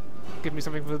give me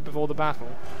something before the battle?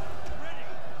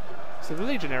 So the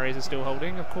legionaries are still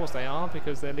holding, of course they are,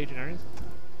 because they're legionaries.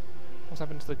 What's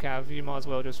happened to the cav? You might as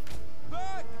well just...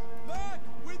 Back!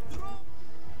 Withdraw!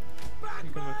 Back, you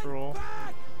can withdraw.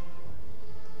 back!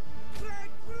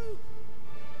 Break through!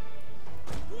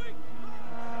 Quick!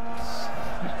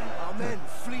 Our men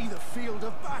flee the field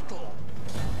of battle.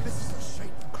 This is a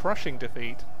shame. Crushing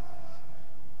defeat.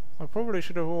 I probably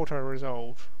should have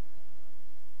auto-resolved.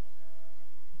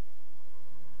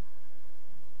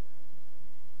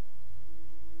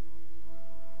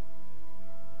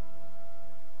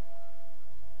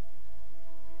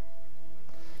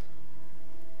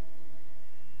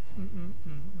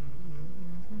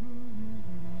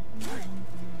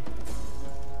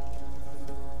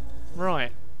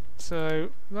 Right, so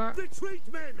that... Retreat,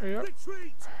 men! Yep.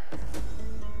 Retreat!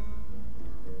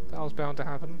 That was bound to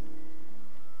happen.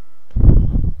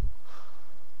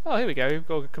 Oh, here we go.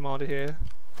 Got a commander here.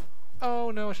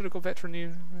 Oh no, I should have got veteran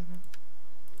you.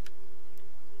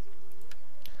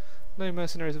 No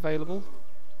mercenaries available.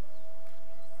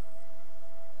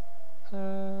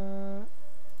 I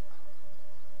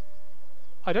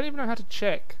don't even know how to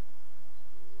check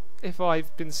if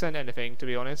I've been sent anything, to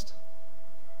be honest.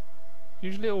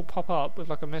 Usually it will pop up with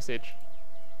like a message.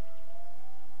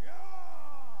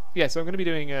 Yeah, so I'm going to be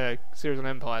doing a series on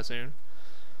Empire soon.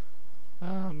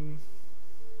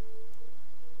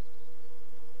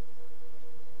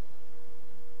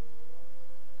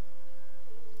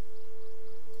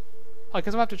 I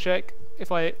guess I'll have to check if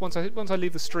once I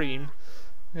leave the stream.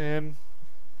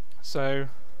 So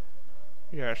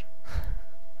yes.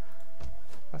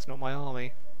 That's not my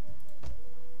army.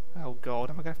 Oh god,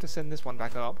 am I gonna have to send this one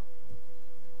back up?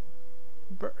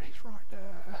 But he's right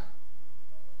there.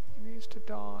 He needs to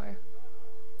die.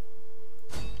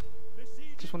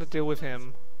 Just want to deal with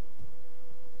him.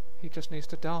 He just needs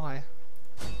to die.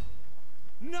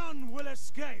 None will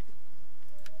escape!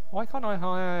 Why can't I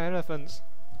hire elephants?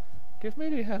 Give me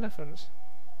the elephants.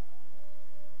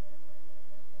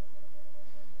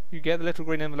 You get the little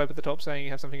green envelope at the top saying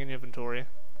you have something in your inventory.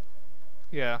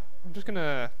 Yeah, I'm just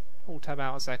gonna alt-tab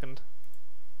out a second.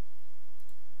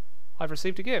 I've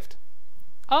received a gift.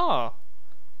 Ah!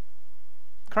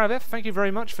 Kraveth, thank you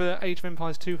very much for Age of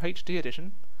Empires 2 HD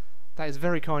edition. That is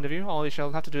very kind of you. I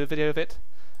shall have to do a video of it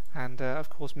and of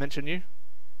course mention you.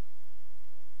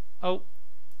 Oh,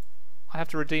 I have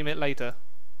to redeem it later.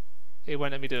 It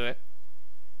won't let me do it.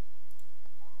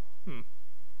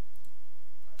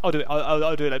 I'll do it.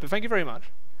 I'll do it later. But thank you very much.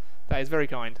 That is very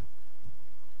kind.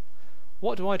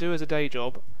 What do I do as a day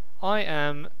job? I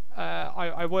am.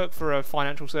 I work for a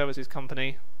financial services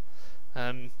company.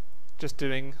 Just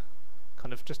doing,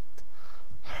 kind of just.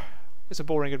 It's a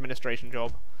boring administration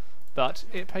job, but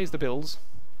it pays the bills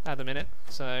at the minute.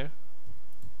 So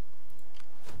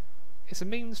it's a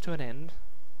means to an end,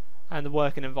 and the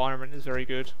working environment is very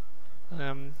good.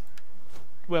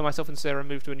 Where myself and Sarah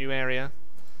moved to a new area.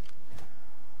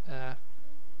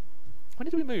 When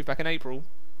did we move? Back in April.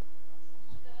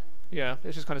 Yeah,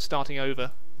 it's just kind of starting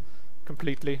over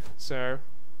completely. So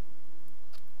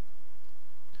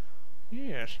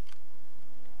yes.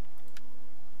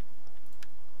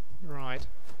 Right.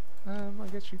 I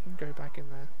guess you can go back in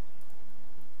there.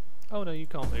 Oh no, you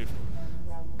can't move.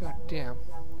 God damn.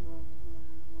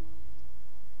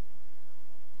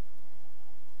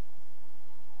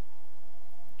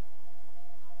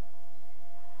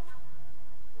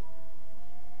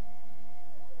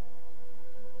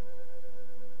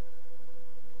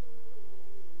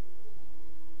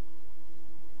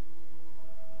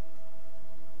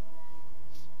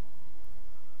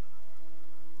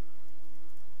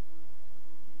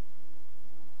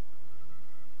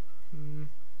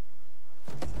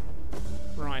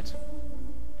 Right.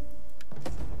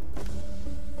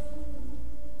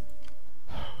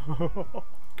 Oh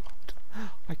god.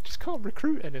 I just can't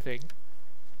recruit anything.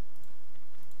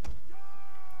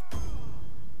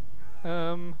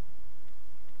 The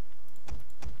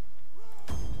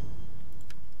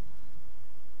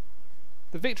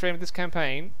victory aim of this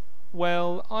campaign,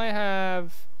 well, I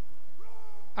have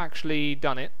actually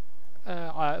done it.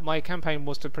 My campaign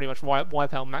was to pretty much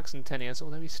wipe out Constantine,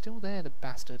 although he's still there, the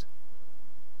bastard.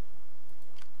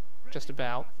 Just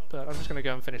about, but I'm just going to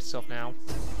go and finish this off now.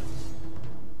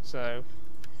 So,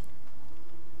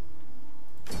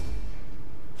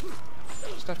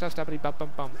 stab, stab, stabbity, bum,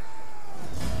 bum, bum.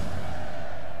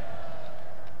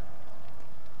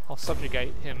 I'll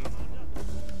subjugate him.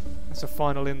 That's a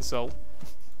final insult.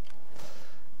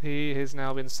 He has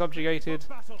now been subjugated,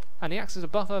 and he acts as a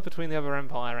buffer between the other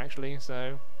empire, actually,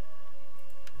 so...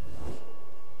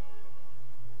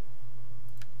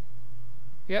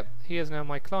 Yep, he is now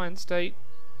my client state.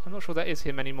 I'm not sure that is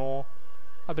him anymore.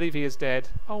 I believe he is dead.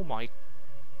 Oh my...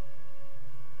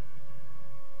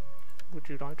 Would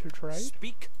you like to trade?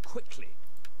 Speak quickly.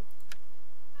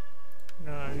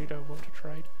 No, you don't want to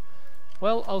trade.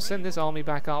 Well, I'll send this army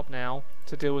back up now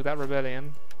to deal with that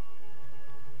rebellion.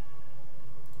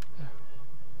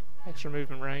 Extra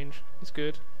movement range is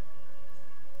good.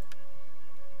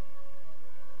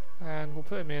 And we'll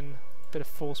put him in a bit of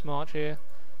forced march here.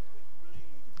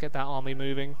 Get that army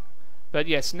moving. But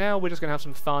yes, now we're just going to have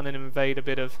some fun and invade a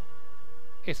bit of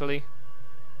Italy.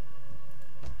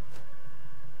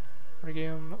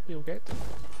 Regium, we'll get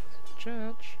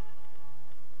church.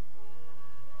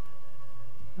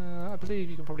 I believe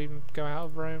you can probably go out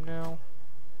of Rome now.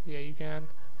 Yeah, you can.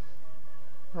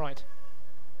 Right.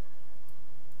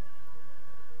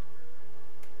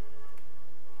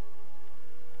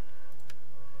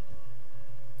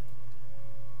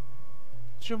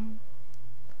 Jum.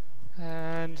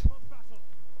 And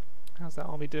how's that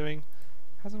army doing?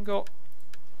 Hasn't got...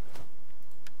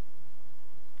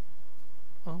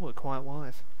 Oh, what a quiet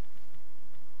wife.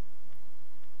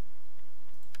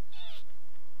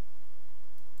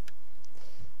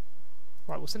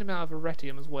 Right, we'll send him out of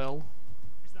Arretium as well.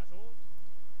 Is that all?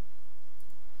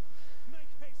 Make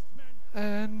haste, men.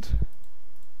 And...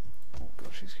 Oh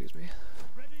gosh, excuse me.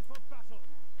 Ready for battle.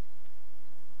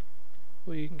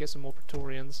 Well, you can get some more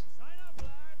Praetorians. Sign up,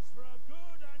 lads, for a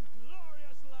good and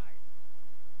glorious life.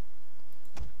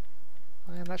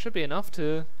 And that should be enough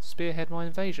to spearhead my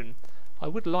invasion. I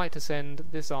would like to send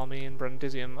this army in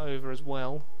Brundisium over as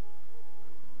well.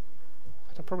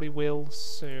 But I probably will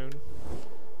soon.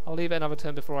 I'll leave it another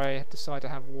turn before I decide to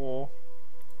have war.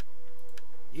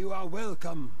 You are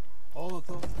welcome,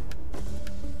 Otho.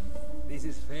 This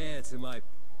is fair to my...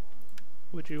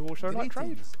 Would you also like trade?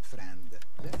 Greetings, friend.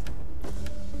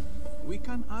 We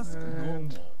can ask no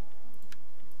And- more.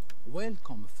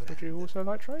 Welcome, friend. Would you also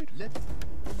like trade?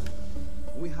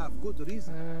 We have good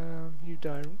reason. You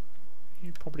don't.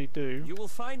 You probably do. You will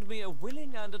find me a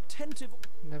willing and attentive...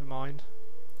 Never mind.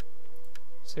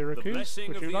 The Syracuse, blessing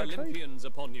would of you the like trade? Olympians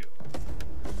upon you.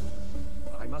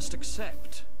 I must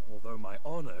accept, although my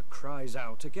honour cries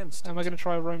out against Am I it. going to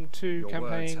try a Rome 2 Your words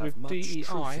campaign have with much truth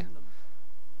DEI? in them.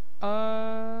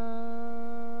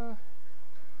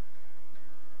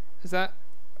 Is that...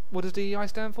 What does DEI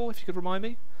stand for, if you could remind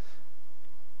me?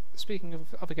 Speaking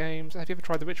of other games, have you ever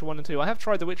tried The Witcher 1 and 2? I have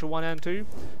tried The Witcher 1 and 2.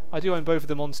 I do own both of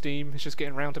them on Steam, it's just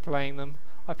getting around to playing them.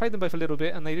 I've played them both a little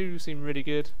bit and they do seem really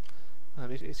good.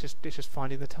 It's just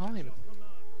finding the time.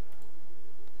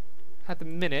 At the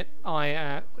minute,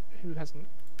 who hasn't?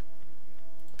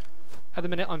 At the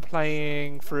minute, I'm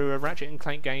playing through a Ratchet and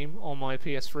Clank game on my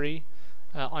PS3.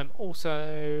 I'm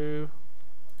also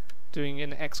doing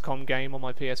an XCOM game on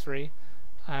my PS3.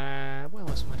 What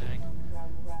else am I doing?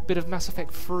 Bit of Mass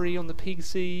Effect 3 on the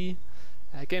PC.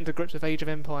 Getting to grips with Age of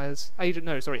Empires. Age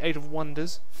of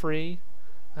Wonders 3.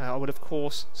 I would of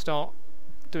course start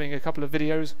doing a couple of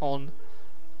videos on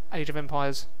Age of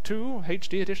Empires 2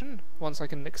 HD edition once I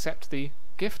can accept the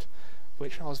gift,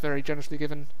 which I was very generously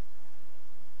given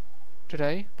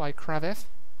today by Kravev.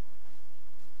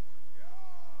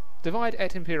 Divide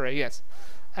et Impere, yes.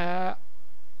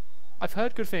 I've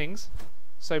heard good things,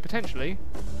 so potentially,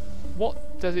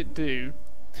 what does it do?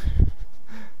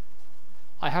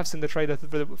 I have seen the trailer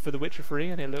for The Witcher 3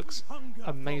 and it looks Hunger for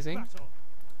amazing. battle.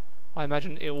 I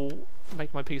imagine it will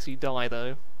make my PC die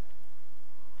though,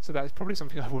 so that is probably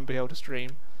something I wouldn't be able to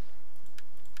stream.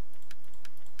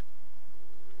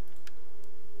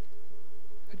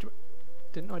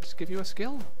 Didn't I just give you a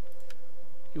skill?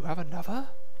 You have another?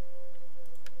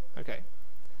 Okay.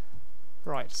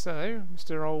 Right, so,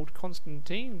 Mr. Old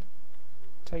Constantine,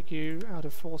 take you out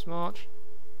of force march.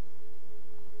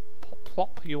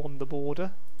 Plop you on the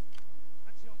border,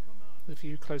 At your command. with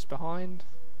you close behind.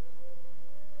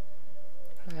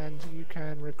 And you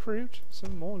can recruit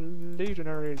some more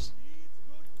legionaries.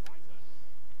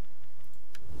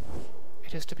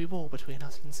 It is to be war between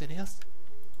us and Sinius.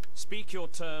 Speak your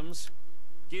terms.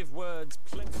 Give words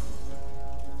plenty.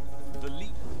 The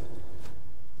leap.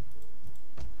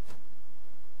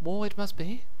 War it must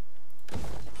be.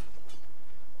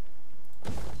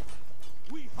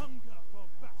 We hunger for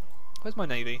battle. Where's my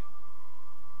navy?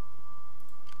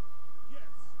 Yes.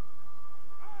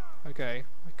 Okay,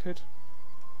 I could...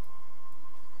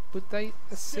 Would they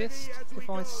assist if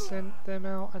I sent them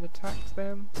out and attacked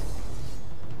them?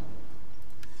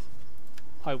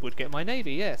 I would get my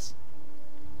navy, yes.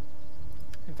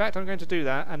 In fact, I'm going to do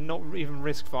that and not even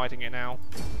risk fighting it now.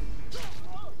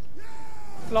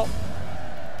 Flop.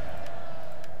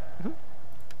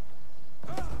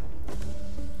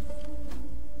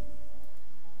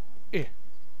 Eh.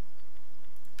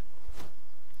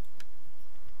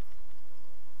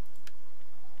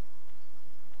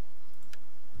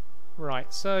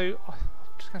 Right, so I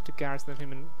just have to garrison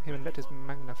him and let his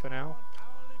Magna for now.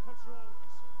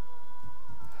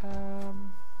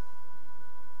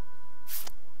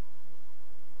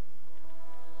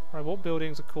 Right, what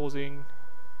buildings are causing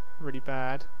really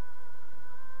bad?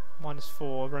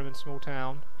 -4, Roman small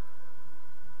town.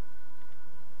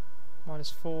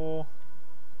 -4.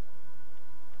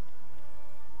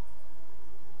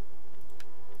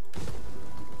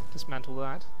 Dismantle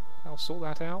that. I'll sort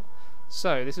that out.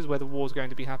 So, this is where the war's going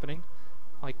to be happening.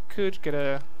 I could get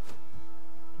a...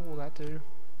 What will that do?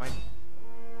 Right.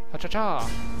 Ha-cha-cha!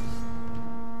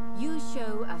 You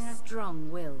show a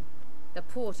strong will. The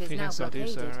port is now Yes, I do,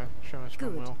 blockaded. sir. Show a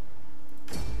strong Good. will.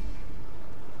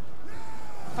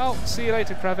 Oh, see you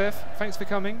later, Kravev. Thanks for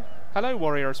coming. Hello,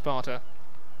 warrior of Sparta.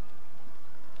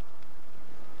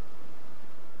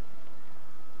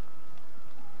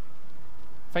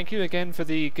 Thank you again for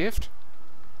the gift.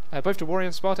 Both to Warrior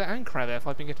of Sparta and Kravev.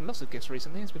 I've been getting lots of gifts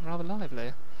recently. It's been rather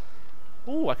lively.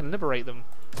 Oh, I can liberate them.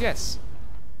 Yes.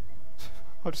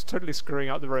 I'm just totally screwing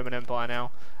up the Roman Empire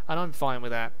now, and I'm fine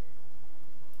with that.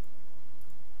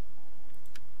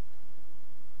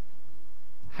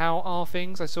 How are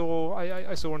things? I saw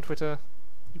on Twitter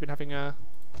you've been having a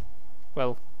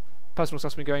personal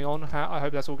stuff's been going on. I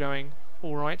hope that's all going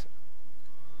all right.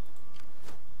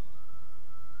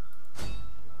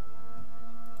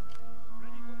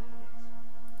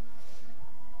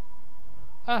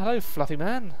 Hello, fluffy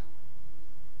man.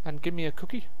 And give me a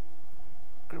cookie.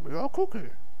 Give me a cookie.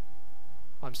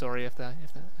 I'm sorry if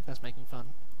that's making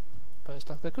fun, but it's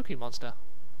like the Cookie Monster.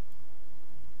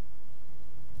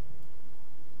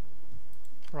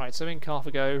 Right, so in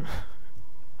Carthago,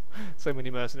 so many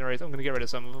mercenaries. I'm going to get rid of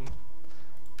some of them.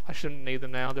 I shouldn't need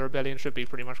them now. The rebellion should be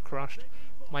pretty much crushed.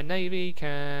 My navy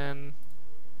can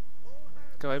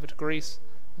go over to Greece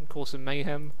and cause some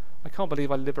mayhem. I can't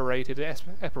believe I liberated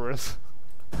Epirus.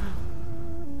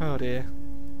 Oh dear.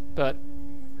 But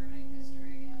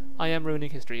I am ruining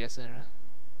history, yes, Sarah.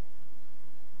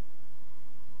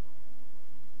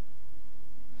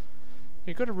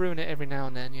 You've got to ruin it every now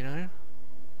and then, you know.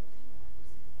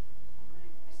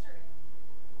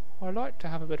 I like to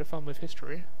have a bit of fun with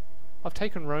history. I've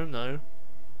taken Rome, though.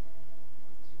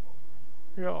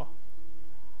 Yeah.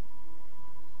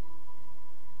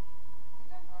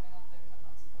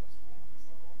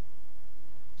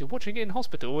 You're watching it in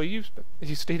hospital? Are you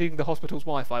stealing the hospital's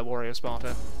Wi-Fi, Warrior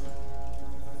Sparta?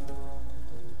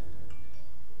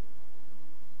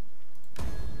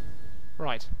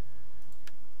 Right.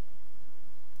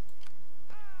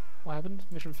 What happened?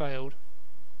 Mission failed.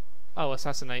 Oh,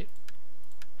 assassinate.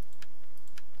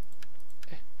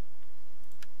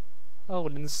 Oh,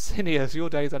 Licinius, your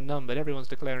days are numbered. Everyone's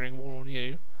declaring war on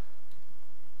you.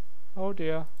 Oh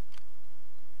dear.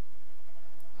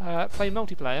 Play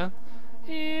multiplayer.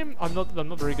 I'm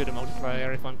not very good at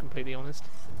multiplayer, if I'm completely honest.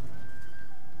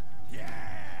 Yeah.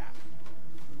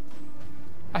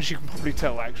 As you can probably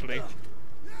tell, actually.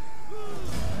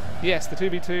 Yes, the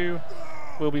 2v2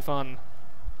 will be fun.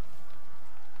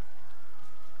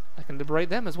 I can liberate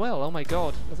them as well. Oh my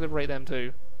god, let's liberate them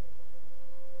too.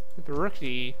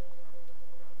 Liberty.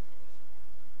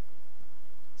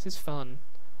 This is fun.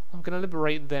 I'm going to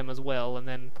liberate them as well, and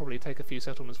then probably take a few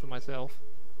settlements for myself.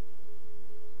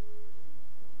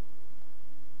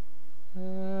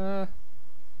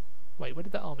 Wait, where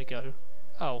did that army go?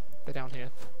 Oh, they're down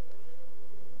here.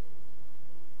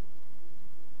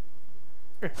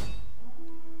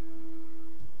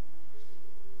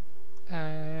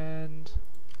 And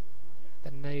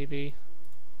the navy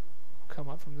will come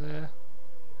up from there.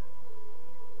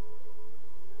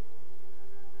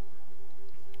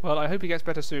 Well, I hope he gets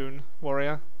better soon,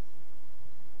 warrior.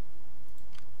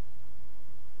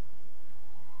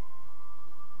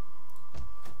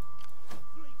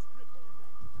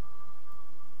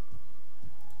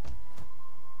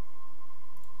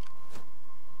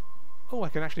 Oh, I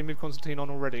can actually move Constantine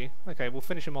on already. Okay, we'll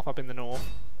finish him off up in the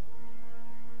north.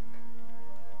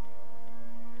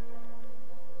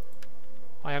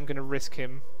 I am going to risk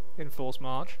him in forced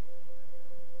march.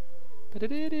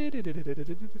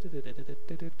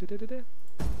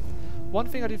 One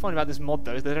thing I do find about this mod,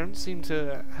 though, is they don't seem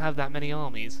to have that many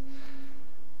armies,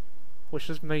 which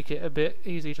does make it a bit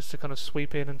easy just to kind of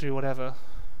sweep in and do whatever.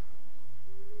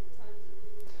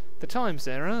 The time,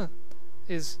 Sarah,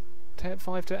 is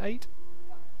 5 to 8.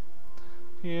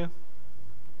 Yeah.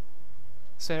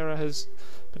 Sarah has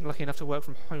been lucky enough to work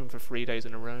from home for 3 days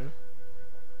in a row.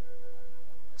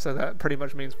 So that pretty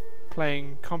much means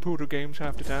playing computer games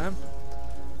half the time.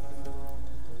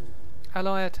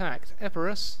 Ally attacked.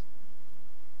 Epirus.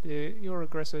 Your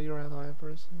aggressor, your ally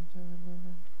Epirus.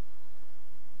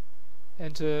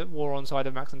 Enter war on side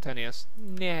of Max Antonius.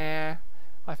 Nah.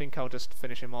 I think I'll just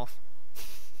finish him off.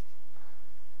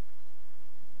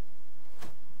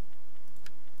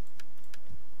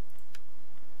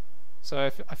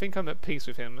 So I think I'm at peace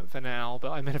with him for now,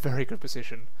 but I'm in a very good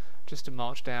position just to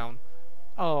march down.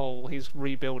 Oh, he's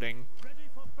rebuilding.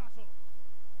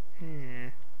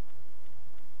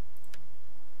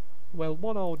 Well,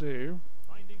 what I'll do,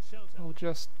 I'll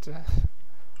just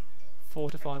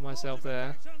fortify myself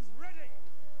there.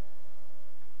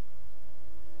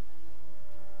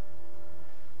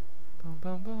 Bum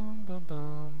bum bum bum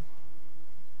bum.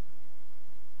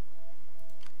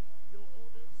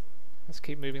 Let's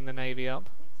keep moving the navy up.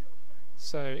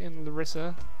 So in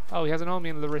Larissa, oh, he has an army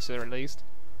in Larissa at least.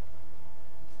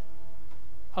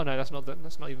 Oh no, that's not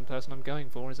even the person I'm going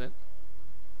for, is it?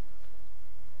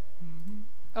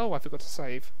 Oh, I forgot to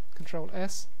save. Control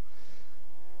S.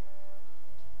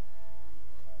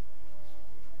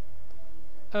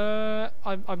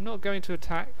 I'm not going to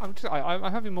attack. I'm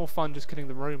having more fun just killing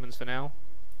the Romans for now.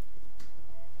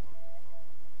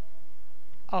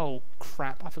 Oh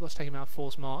crap! I forgot to take him out of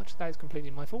forced march. That is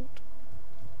completely my fault.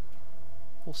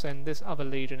 We'll send this other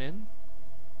legion in.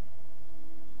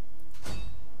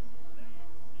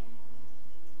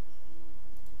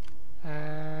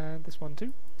 And this one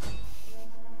too.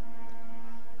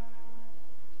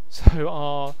 So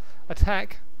our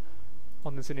attack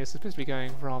on the Zinnius is supposed to be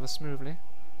going rather smoothly.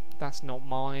 That's not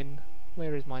mine.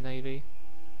 Where is my navy?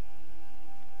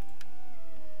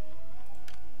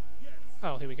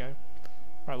 Oh, here we go.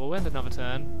 Right, we'll end another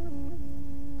turn.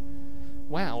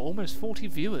 Wow, almost 40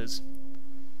 viewers.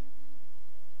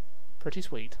 Pretty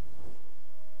sweet.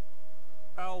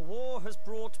 Our war has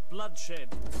brought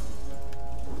bloodshed.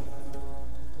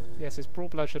 Yes, it's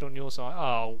brought bloodshed on your side.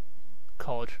 Oh,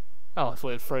 cod. Oh, I thought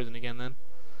it had frozen again then.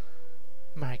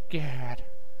 My god.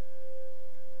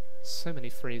 So many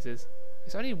freezes.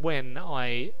 It's only when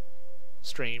I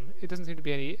stream. It doesn't seem to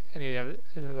be any of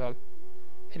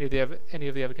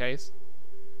the other case.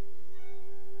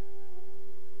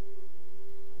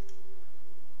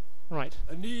 Right.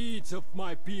 The needs of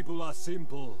my people are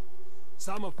simple.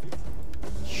 Some of you...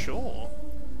 Sure.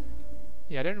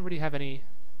 Yeah, I don't really have any...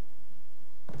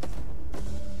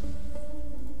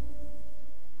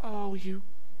 Oh, you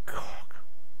cock.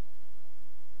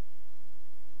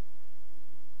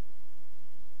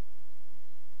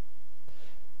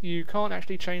 You can't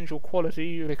actually change your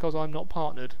quality because I'm not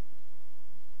partnered.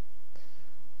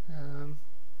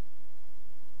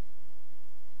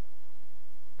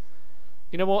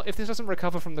 You know what? If this doesn't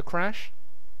recover from the crash,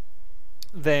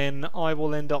 then I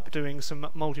will end up doing some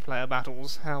multiplayer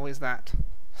battles. How is that?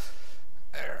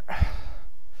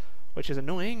 Which is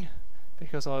annoying,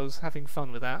 because I was having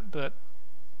fun with that, but...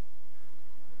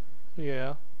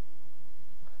 yeah.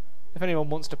 If anyone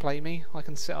wants to play me, I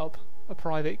can set up a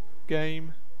private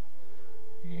game.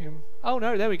 Oh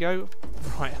no, there we go.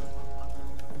 Right.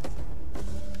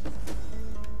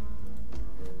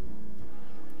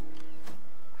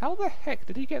 How the heck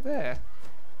did he get there?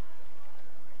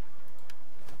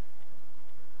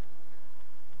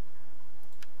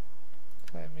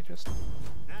 Let me just...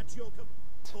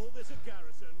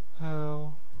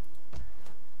 Oh.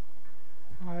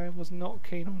 I was not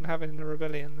keen on having a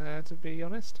rebellion there, to be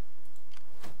honest.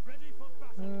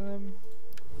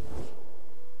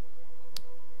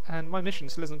 And my mission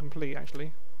still isn't complete,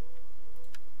 actually.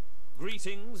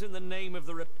 Greetings in the name of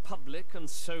the Republic and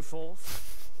so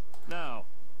forth. Now,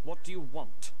 what do you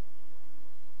want?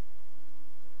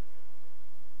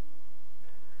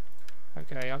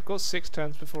 Okay, I've got 6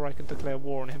 turns before I can declare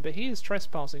war on him, but he is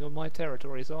trespassing on my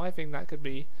territory, so I think that could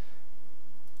be...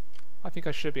 I think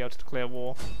I should be able to declare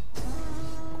war,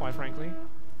 quite frankly.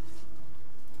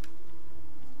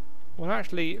 When I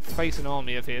actually face an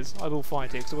army of his, I will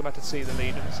fight it, because I would like to see the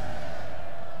legions.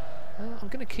 I'm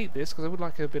going to keep this, because I would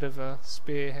like a bit of a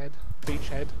spearhead,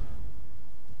 beachhead.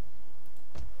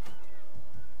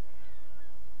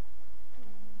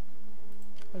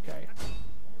 Okay.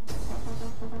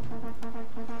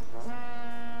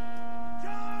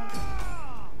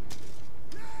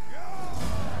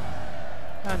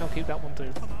 And I'll keep that one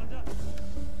too.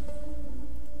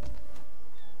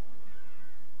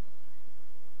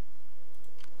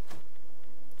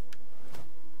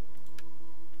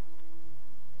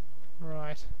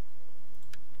 Right.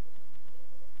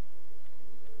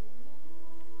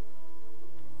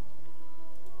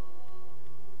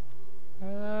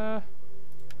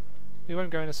 we won't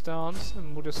go in a stance,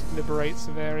 and we'll just liberate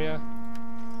Severia.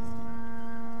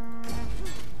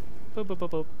 Boop, boop, boop,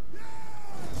 boop.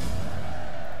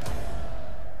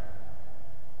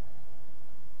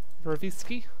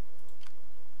 Vervisky.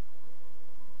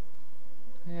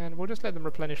 And we'll just let them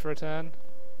replenish for a turn.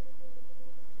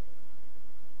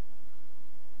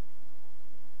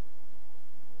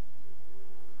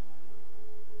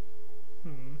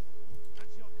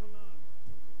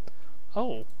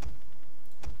 Oh.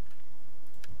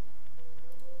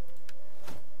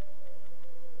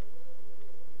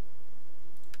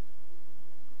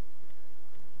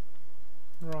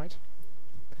 Right.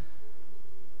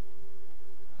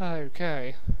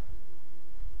 Okay.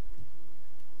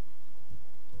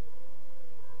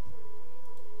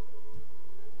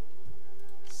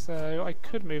 So I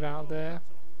could move out of there.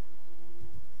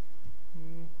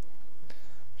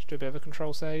 Just do a bit of a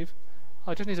control save.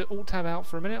 I just need to alt tab out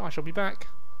for a minute. I shall be back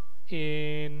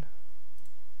in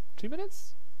 2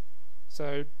 minutes.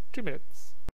 So 2 minutes.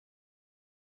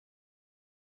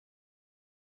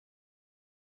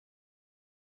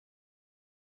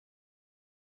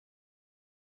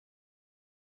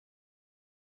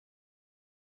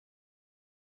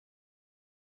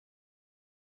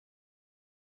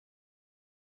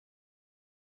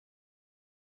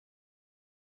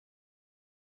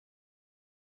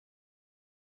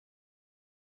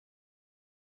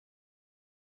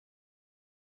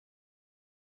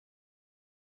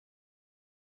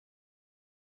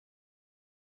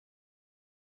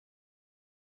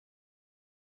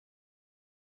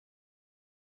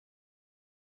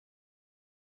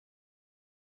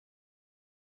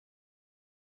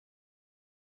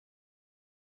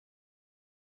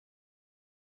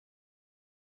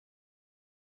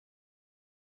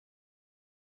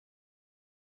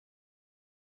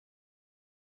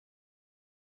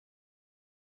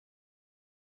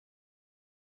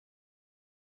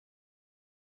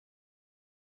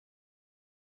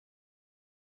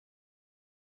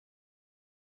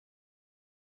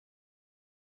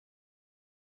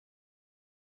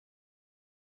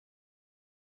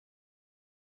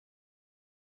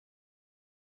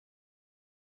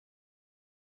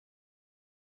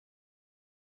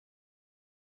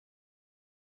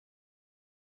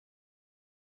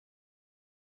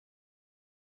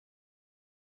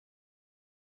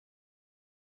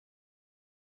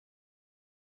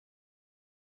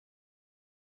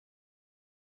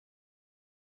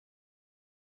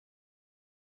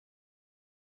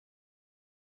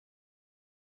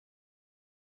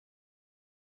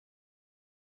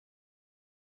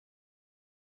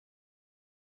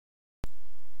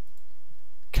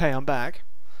 Okay, I'm back.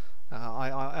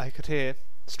 I could hear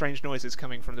strange noises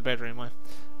coming from the bedroom,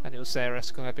 and it was Sarah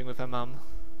Skyping with her mum.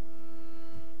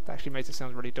 That actually makes it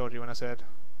sound really dodgy when I said,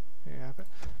 yeah, but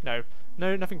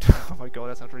no, nothing. Oh my god,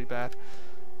 that sounds really bad.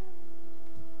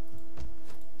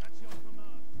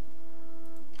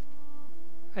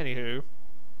 Anywho,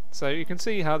 so you can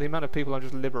see how the amount of people I'm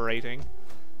just liberating.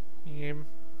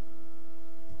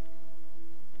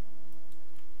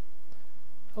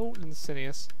 Oh,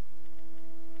 Lincinius.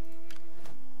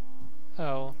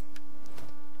 Oh.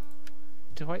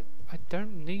 I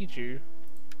don't need you.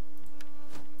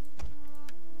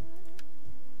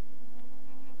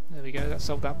 There we go, that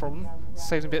solved that problem.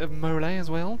 Saves a bit of melee as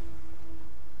well.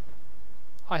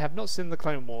 I have not seen the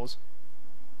Clone Wars.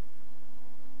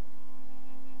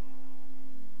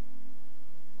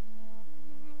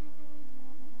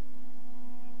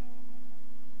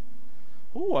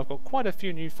 Ooh, I've got quite a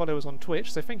few new followers on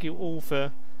Twitch, so thank you all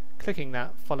for clicking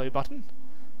that follow button.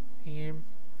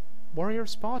 Warrior of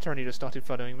Sparta only just started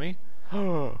following me.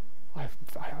 Oh, I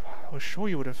was sure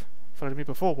you would have followed me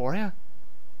before, Warrior.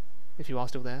 If you are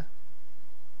still there.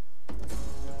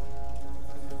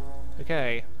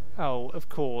 Okay. Oh, of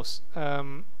course.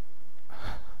 I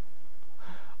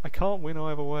can't win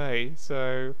either way,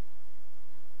 so...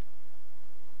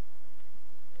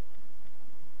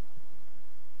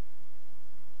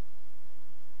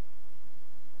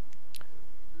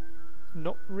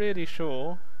 Not really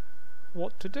sure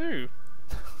what to do.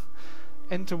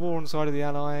 Enter war on the side of the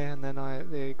ally, and then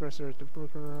the aggressor is the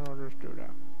broker. I'll just do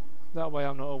that. That way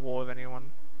I'm not at war with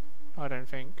anyone. I don't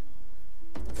think.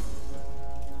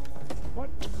 What?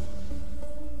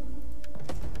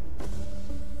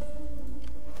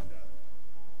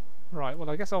 Right, well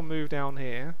I guess I'll move down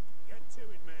here. Get to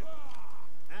it, men.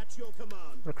 At your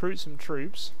command. Recruit some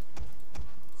troops.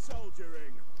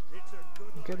 Soldiering. It's a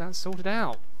good Get that sorted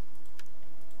out.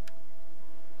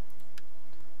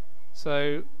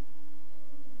 So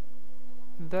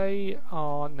they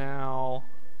are now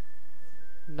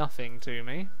nothing to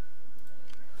me.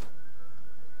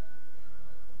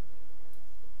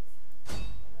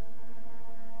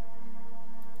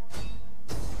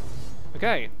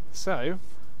 Okay, so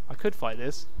I could fight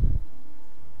this,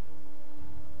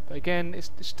 but again,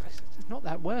 it's not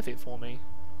that worth it for me.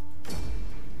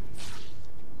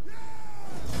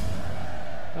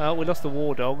 Well, we lost the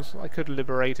war dogs. I could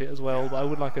liberate it as well, but I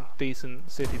would like a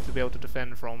decent city to be able to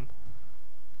defend from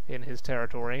in his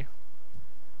territory.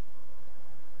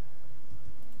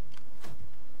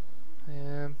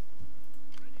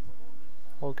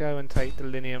 We'll go and take the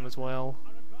Linium as well.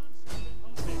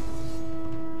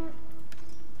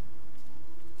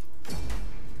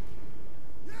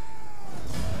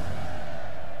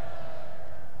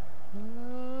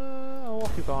 I'll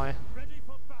occupy. Ready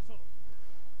for battle.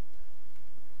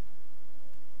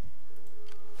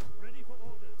 Ready for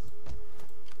orders.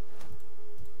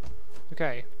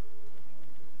 Okay.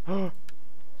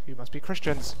 You must be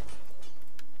Christians.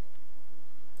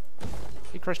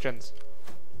 Be Christians.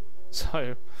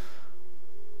 So,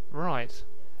 right.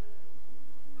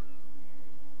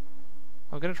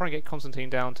 I'm going to try and get Constantine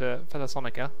down to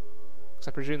Thessalonica, because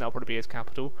I presume that'll probably be his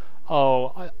capital.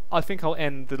 Oh, I think I'll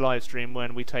end the live stream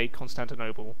when we take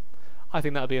Constantinople. I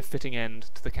think that'll be a fitting end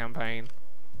to the campaign.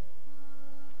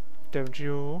 Don't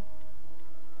you?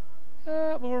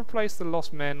 We'll replace the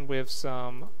lost men with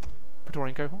some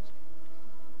Praetorian cohorts.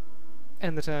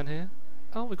 End the turn here.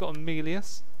 Oh, we've got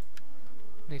Emilius.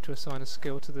 Need to assign a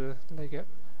skill to the legate.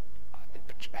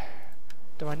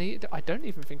 Do I need? I don't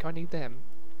even think I need them.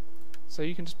 So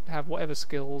you can just have whatever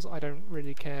skills. I don't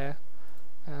really care.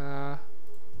 I'm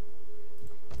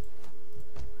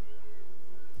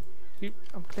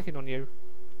clicking on you.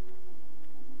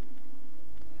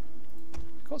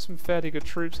 Got some fairly good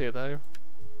troops here though.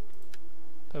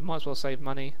 But might as well save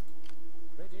money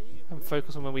and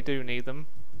focus on when we do need them.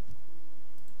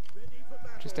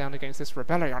 Just down against this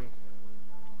rebellion.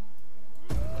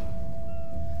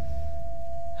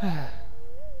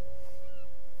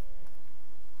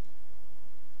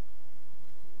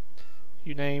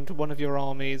 You named one of your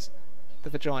armies the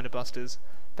Vagina Busters.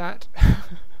 That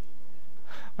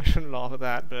I shouldn't laugh at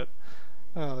that, but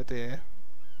oh dear.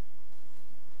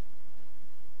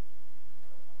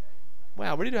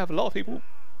 Wow, really do have a lot of people,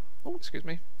 oh excuse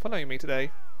me, following me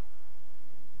today.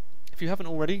 If you haven't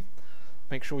already,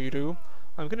 make sure you do.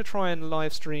 I'm going to try and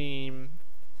live stream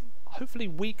hopefully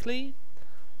weekly.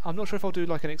 I'm not sure if I'll do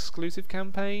like an exclusive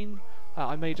campaign.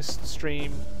 I may just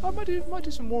stream. I might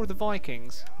do some more of the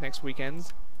Vikings next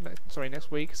weekend. Sorry,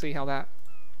 next week. See how that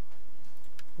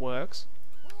works.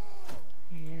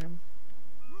 Yeah.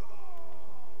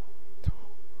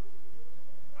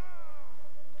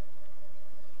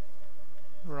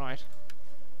 Right.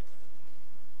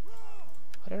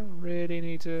 I don't really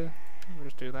need to. I'll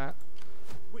just do that.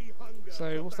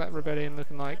 So what's that rebellion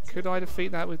looking like? Could I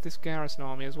defeat that with this garrison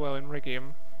army as well in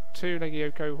Rhegium? 2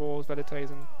 Legio cohorts, Velites,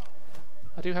 and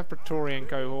I do have Praetorian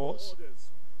cohorts.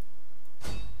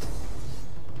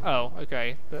 Oh,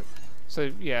 okay.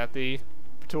 So yeah, the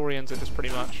Praetorians are just pretty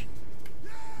much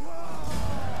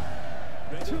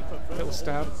little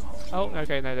stab. Oh,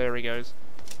 okay, no, there he goes.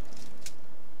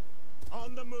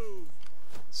 On the move.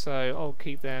 So I'll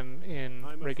keep them in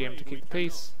Rhegium to keep the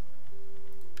peace.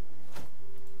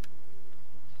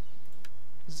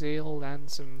 Zeal and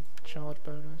some charge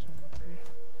bonus.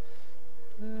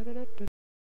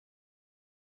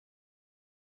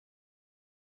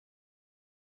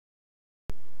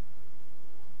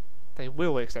 They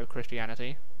will accept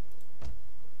Christianity.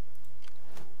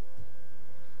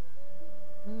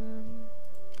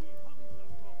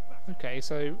 Okay,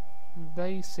 so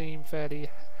they seem fairly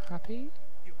happy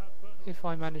if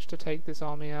I manage to take this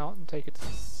army out and take it to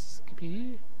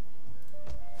Skippy.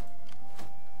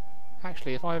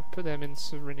 Actually, if I put them in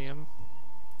Serenium...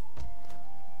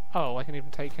 Oh, I can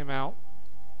even take him out.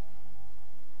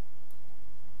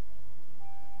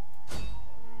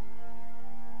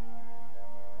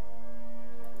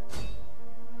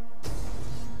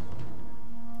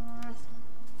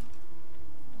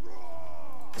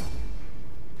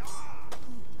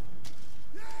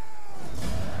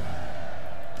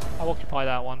 I'll occupy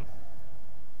that one.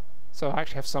 So I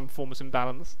actually have some form of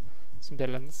imbalance. Some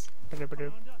balance.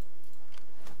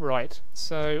 Right,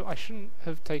 so I shouldn't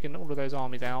have taken all of those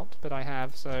armies out, but I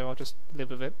have, so I'll just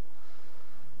live with it.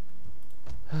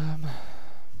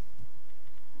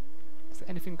 Is there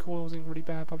anything causing really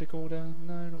bad public order?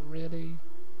 No, not really.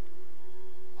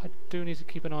 I do need to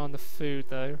keep an eye on the food,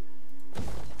 though.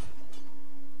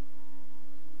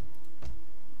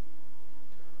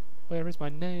 Where is my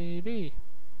navy?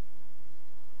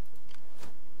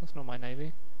 That's not my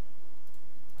navy.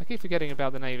 I keep forgetting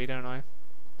about the navy, don't I?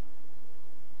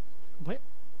 Where?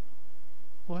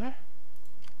 Where?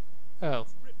 Oh.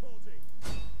 Reporting.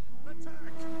 Attack.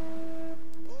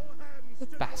 All hands The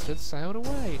bastard sailed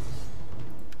away.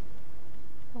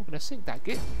 I'm gonna sink that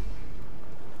git.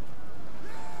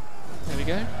 There we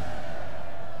go.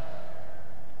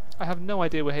 I have no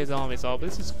idea where his armies are, but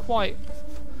this is quite,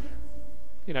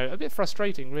 you know, a bit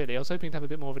frustrating really. I was hoping to have a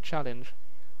bit more of a challenge.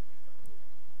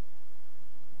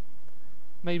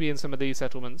 Maybe in some of these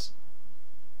settlements.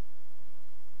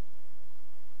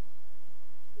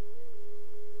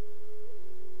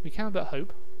 We can but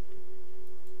hope.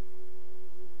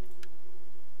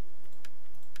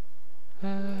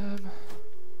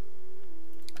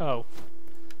 Oh.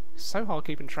 It's so hard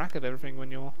keeping track of everything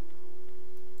when you're...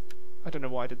 I don't know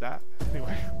why I did that.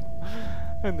 Anyway.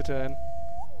 End the turn.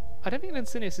 I don't think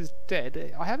Licinius is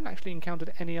dead. I haven't actually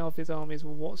encountered any of his armies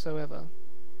whatsoever.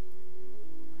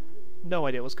 No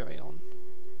idea what's going on.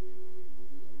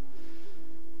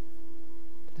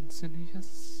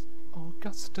 Licinius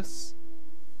Augustus.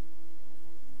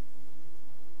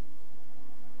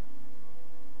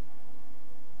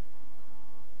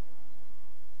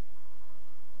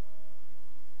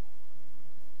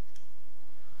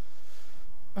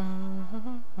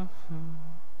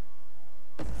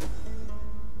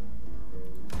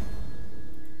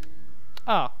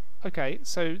 Ah, okay,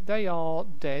 so they are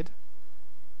dead.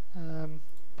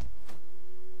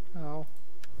 Oh.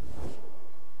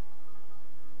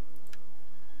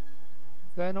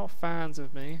 They're not fans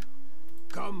of me.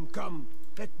 Come, come,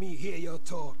 let me hear your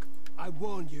talk. I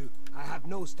warn you, I have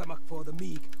no stomach for the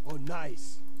meek or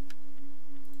nice.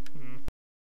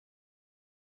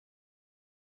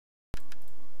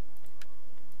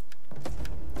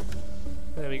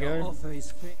 There we Your go. offer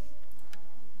is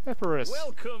Epirus.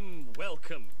 Welcome,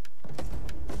 welcome.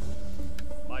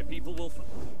 My people will...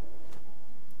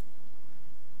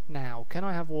 Now, can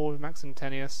I have war with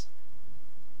Maxentenius?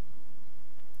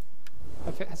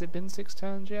 Has it been 6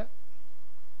 turns yet?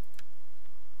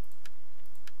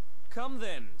 Come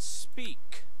then,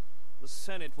 speak. The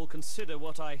Senate will consider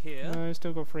what I hear. No,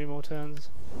 still got 3 more turns.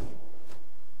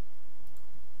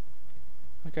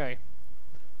 Okay.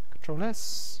 Control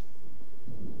S.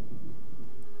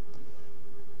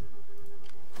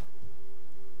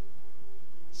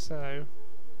 So,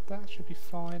 that should be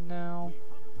fine now.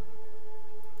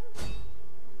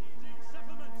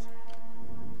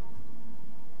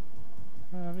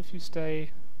 If you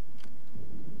stay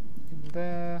in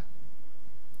there,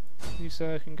 you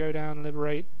sir can go down and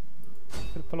liberate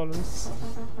Philippolis.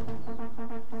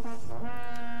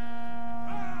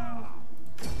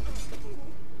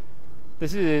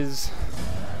 This is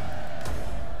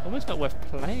almost not worth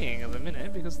playing at the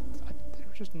minute because there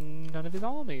are just none of his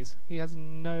armies. He has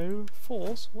no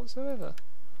force whatsoever.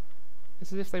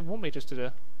 It's as if they want me just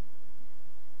to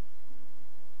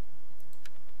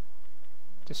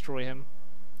destroy him.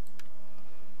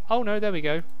 Oh no, there we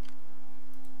go.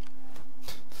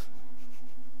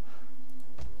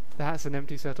 That's an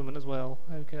empty settlement as well.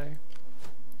 Okay.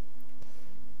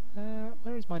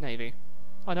 Where is my navy?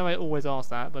 I know I always ask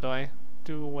that, but I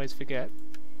do always forget.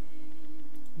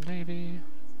 Navy.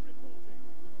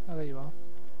 Oh, there you are.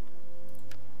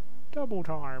 Double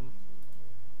time.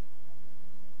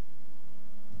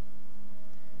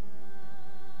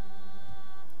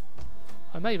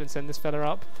 I may even send this fella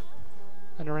up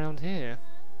and around here.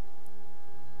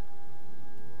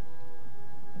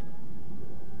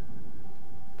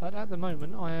 But at the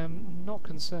moment I am not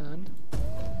concerned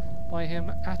by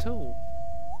him at all.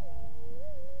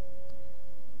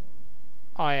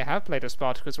 I have played a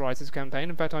Spartacus Rises campaign,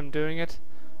 in fact I'm doing it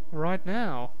right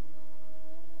now.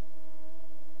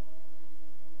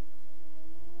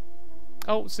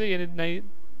 Oh, see you in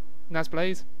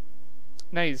Nazblaze?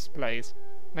 Nazblaze.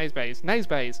 Nazblaze.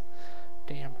 Nazblaze.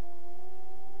 Damn.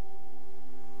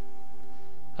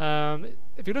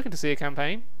 If you're looking to see a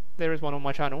campaign, there is one on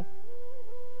my channel.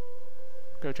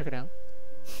 Go check it out.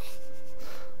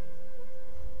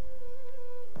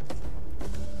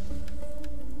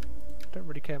 Don't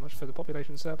really care much for the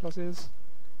population surpluses.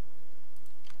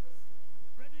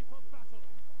 Ready for battle.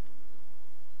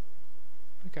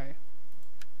 Okay.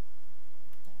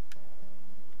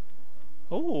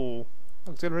 Oh,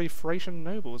 auxiliary Thracian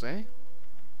nobles, eh?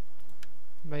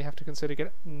 May have to consider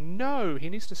get. No, he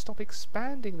needs to stop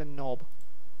expanding the knob.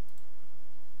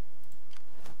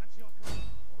 At your command.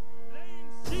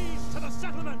 Laying siege to the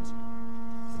settlement.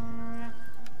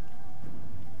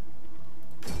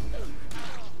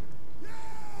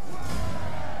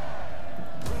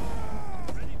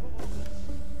 Ready for orders.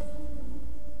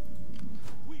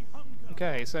 We hunger.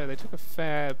 Okay, so they took a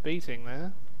fair beating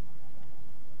there.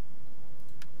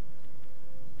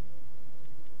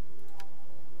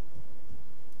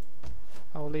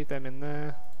 I'll leave them in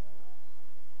there.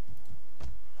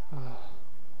 Oh.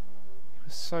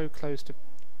 was so close to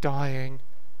dying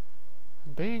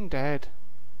and being dead.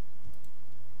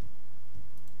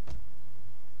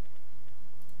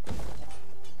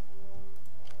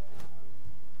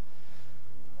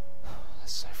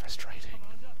 That's so frustrating.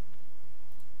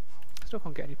 Still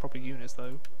can't get any proper units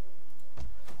though.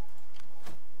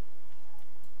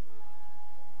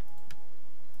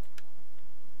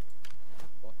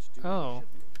 Oh.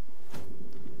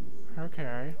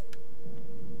 Okay.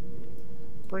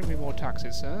 Bring me more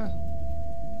taxes, sir.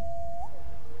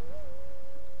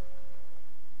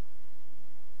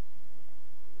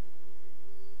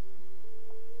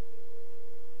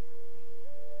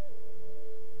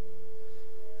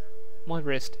 My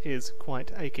wrist is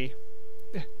quite achy.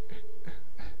 But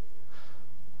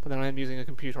then I am using a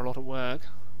computer a lot at work.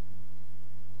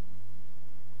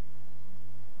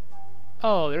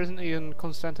 Oh, there isn't even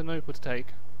Constantinople to take.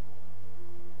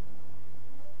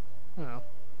 Oh.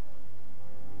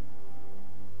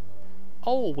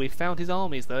 Oh, we found his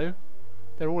armies though.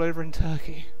 They're all over in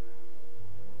Turkey.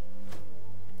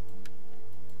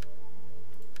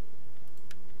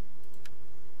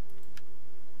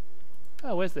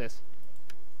 Oh, where's this?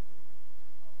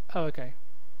 Oh, okay.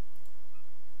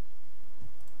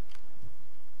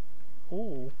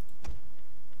 Ooh.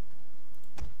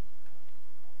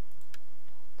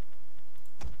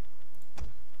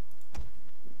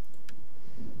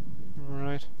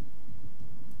 Right.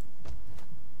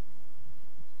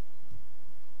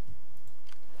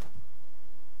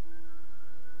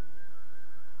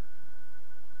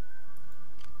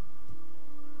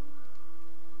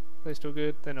 Are they still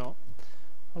good? They're not.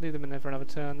 I'll leave them in there for another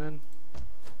turn then.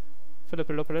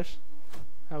 Philippopoulos,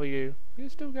 how are you? You're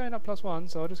still going up +1,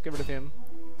 so I'll just get rid of him.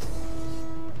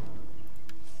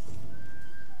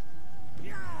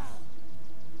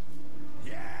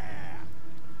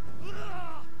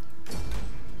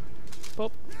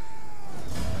 Pop.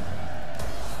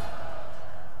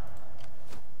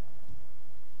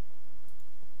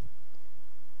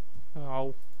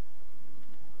 Oh.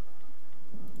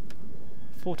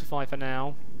 Fortify for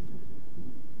now.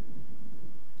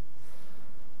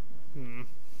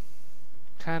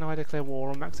 Can I declare war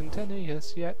on Maxenteni?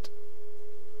 Yes, yet.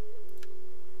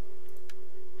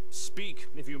 Speak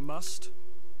if you must,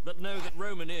 but know that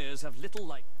Roman ears have little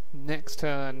light. Next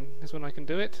turn is when I can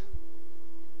do it.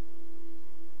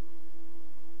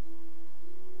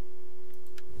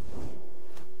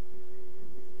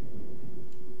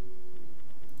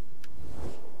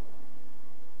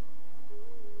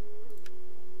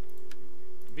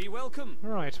 Be welcome.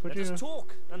 Right, would you... Let us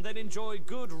talk and then enjoy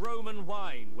good Roman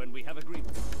wine when we have agreed.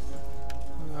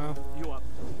 You are.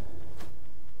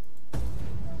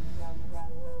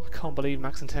 I can't believe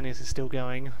Maxentenius is still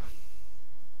going.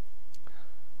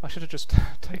 I should have just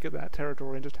taken that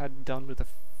territory and just had done with the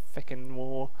feckin'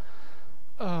 war.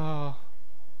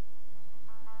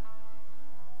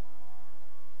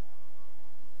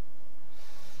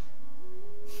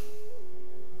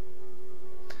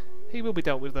 He will be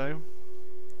dealt with though.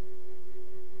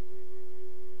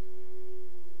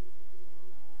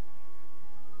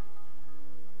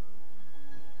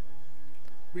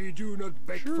 We do not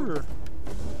beg Sure. for...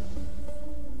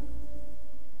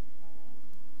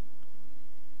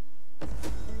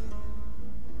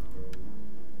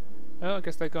 Oh, I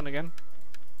guess they're gone again.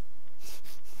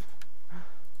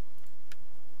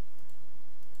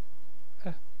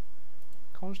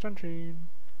 Constantine.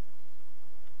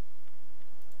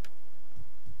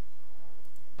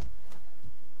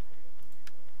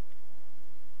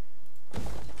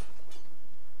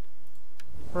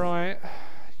 Right.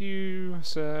 You,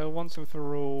 sir, once and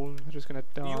for all, are just gonna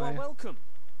die. You are welcome.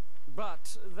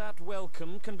 But that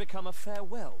welcome can become a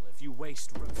farewell if you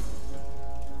waste room.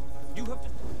 You have...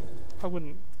 I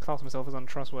wouldn't class myself as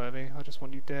untrustworthy. I just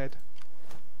want you dead.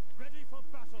 Ready for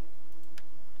battle.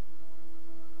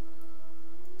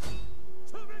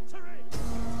 To victory.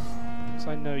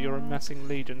 So I know you're amassing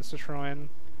legions to try and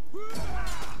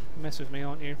mess with me,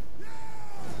 aren't you?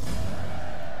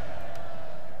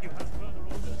 You have further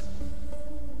orders.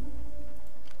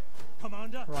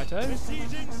 Commander, Righto.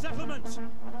 besieging settlement.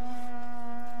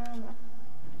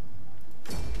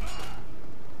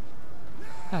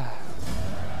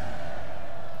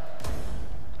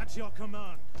 At your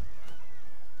command.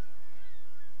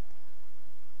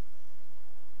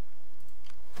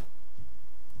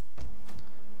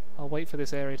 I'll wait for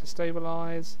this area to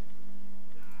stabilise.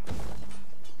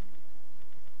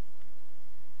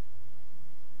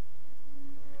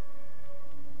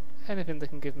 Anything that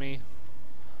can give me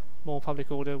more public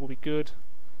order will be good.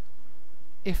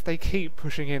 If they keep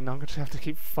pushing in, I'm going to have to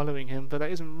keep following him, but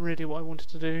that isn't really what I wanted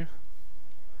to do.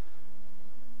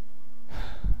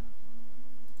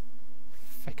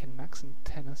 Max and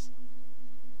tennis.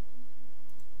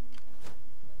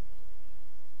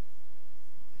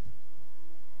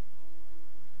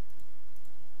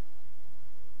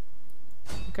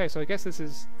 Okay, so I guess this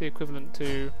is the equivalent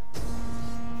to...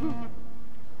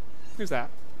 Who's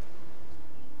that?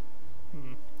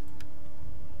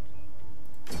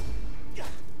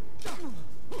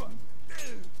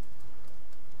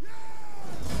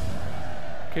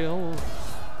 Kill.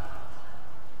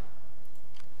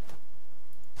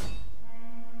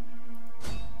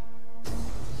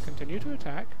 Continue to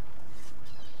attack.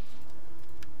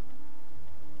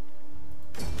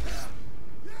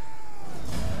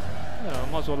 Oh,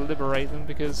 I might as well liberate them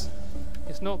because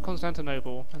it's not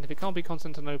Constantinople, and if it can't be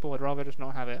Constantinople, I'd rather just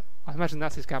not have it. I imagine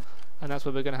that's his cap, and that's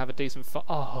where we're going to have a decent fight.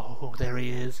 Oh, there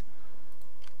he is.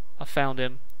 I found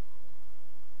him.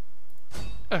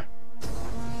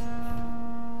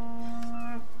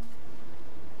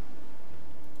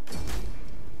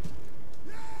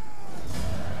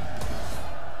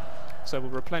 So we'll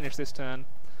replenish this turn,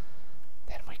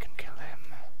 then we can kill him.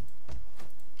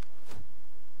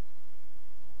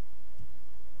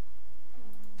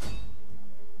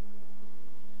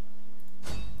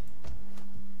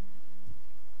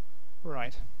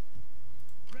 Right.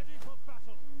 Ready for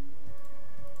battle.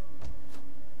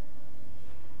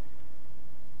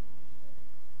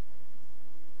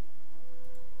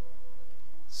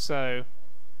 So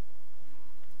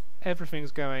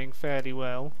everything's going fairly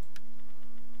well.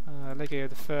 Legio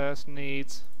the First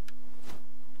needs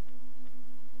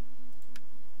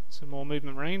some more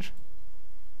movement range.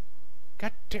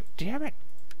 God damn it!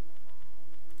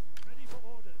 Ready for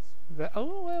orders.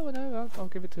 Oh well, no, I'll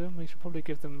give it to them. We should probably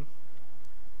give them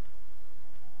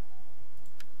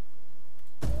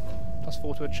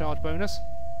 +4 to a charge bonus.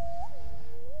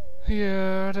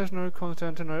 Yeah, there's no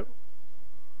Constantinople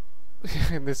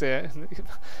in this area.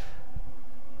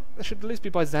 There should at least be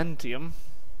Byzantium.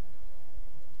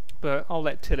 But I'll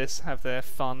let Tillis have their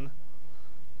fun.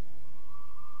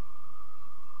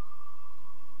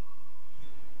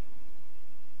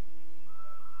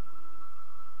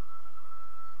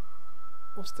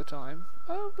 What's the time?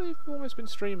 Oh, we've almost been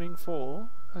streaming for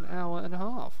an hour and a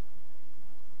half.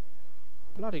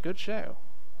 Bloody good show.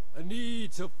 The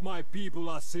needs of my people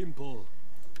are simple.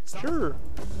 Sure.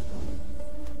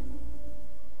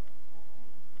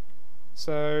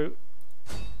 So...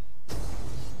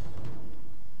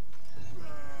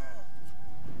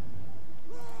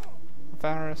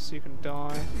 Varus, you can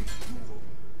die.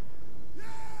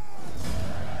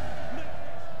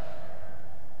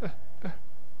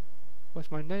 Where's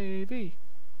my navy?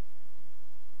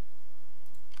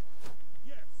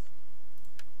 Yes.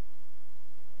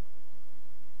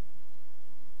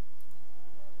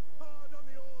 Hard on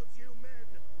the oars, you men.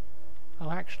 Oh,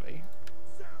 actually,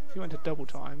 if you went to double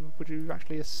time, would you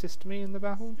actually assist me in the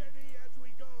battle? Steady as we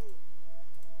go.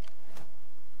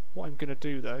 What I'm going to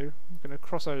do, though, I'm going to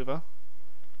cross over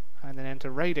and then enter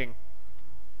raiding.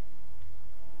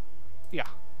 Yeah.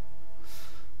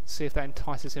 See if that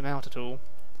entices him out at all.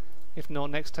 If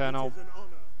not, next turn It is an honor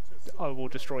to I will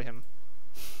destroy him.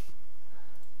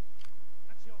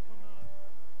 At your command.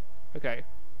 Okay,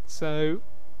 so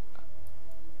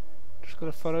just got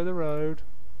to follow the road,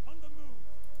 On the move.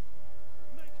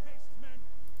 Make haste, men.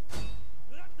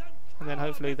 Let them and then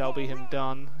hopefully that'll be him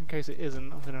done. In case it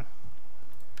isn't, I'm gonna...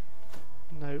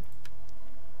 Nope.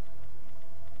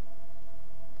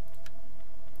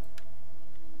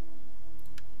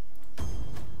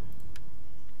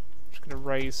 Just gonna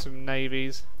raise some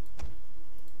navies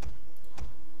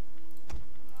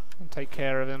and take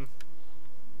care of him.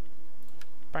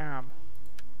 Bam.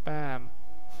 Bam.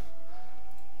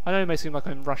 I know it may seem like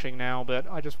I'm rushing now, but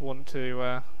I just want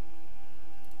to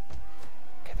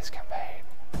get this campaign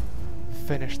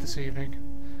finished this evening.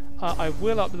 I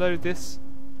will upload this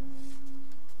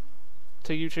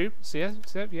to YouTube. So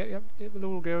yeah, it will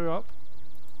all go up.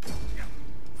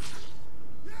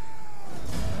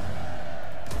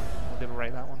 I'll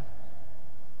liberate that one.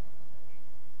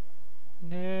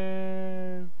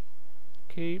 No.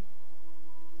 Keep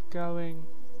going.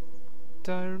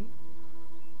 Don't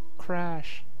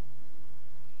crash.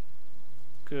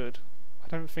 Good. I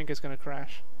don't think it's going to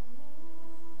crash.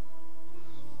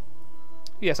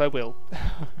 Yes, I will.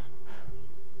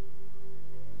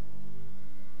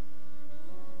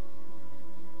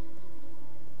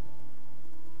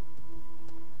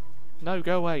 No,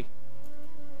 go away.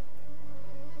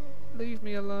 Leave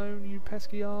me alone, you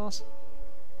pesky arse.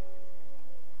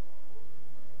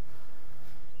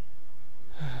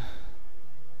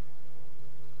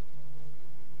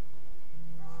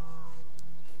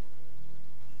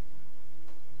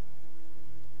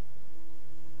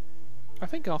 I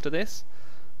think after this,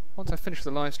 once I finish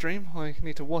the live stream, I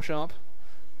need to wash up.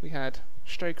 We had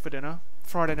steak for dinner.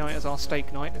 Friday night is our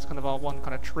steak night. It's kind of our one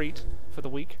kind of treat for the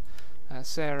week.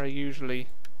 Sarah usually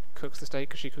cooks the steak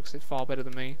because she cooks it far better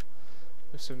than me,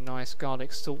 with some nice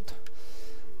garlic salt.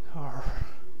 Oh.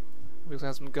 We also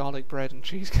had some garlic bread and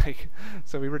cheesecake,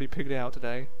 so we really pigged out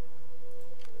today.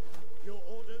 Your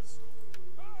orders?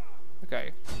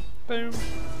 Okay, boom.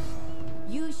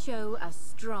 You show a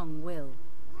strong will.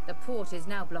 The port is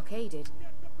now blockaded.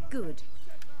 Good.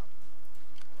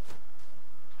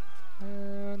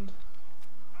 And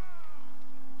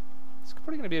it's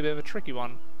probably going to be a bit of a tricky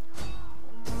one.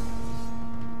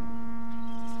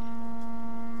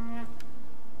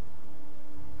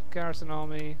 Garrison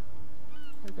army.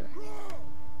 Okay.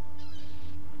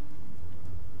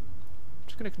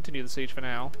 Just going to continue the siege for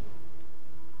now.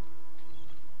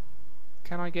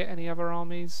 Can I get any other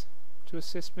armies to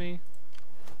assist me?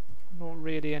 Not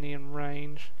really any in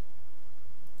range.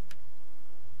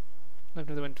 I don't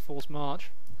know they went to force march.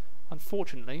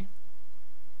 Unfortunately.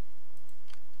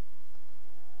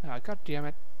 Oh, god damn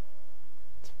it.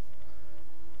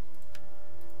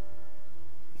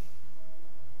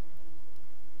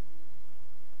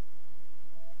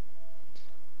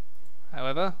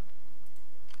 However,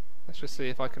 let's just see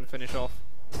if I can finish off.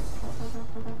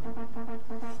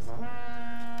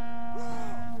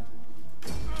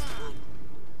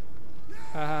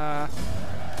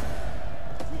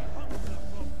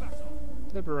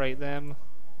 Liberate them.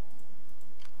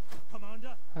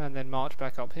 Commander, And then march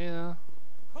back up here.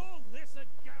 call this a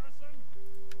garrison?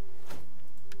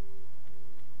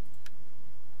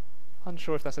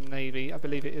 Unsure if that's a navy. I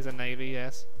believe it is a navy,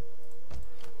 yes.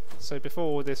 So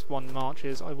before this one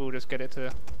marches, I will just get it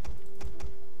to...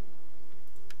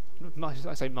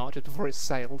 I say marches before it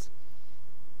sails.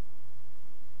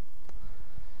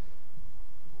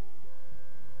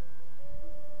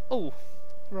 Oh,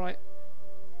 right.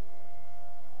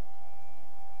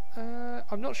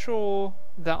 I'm not sure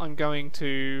that I'm going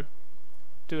to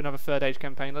do another third age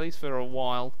campaign, at least for a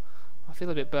while. I feel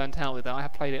a bit burnt out with that. I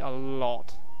have played it a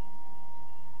lot.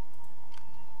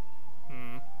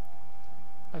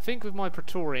 I think with my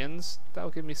Praetorians, that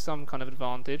will give me some kind of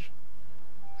advantage.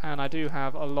 And I do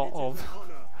have a lot of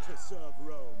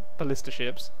ballista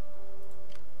ships.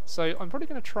 So I'm probably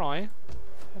going to try.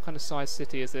 What kind of size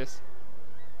city is this?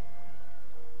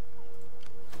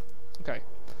 Okay.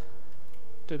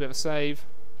 Do a bit of a save.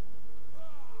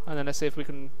 And then let's see if we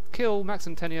can kill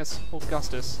Maxentius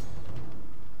Augustus.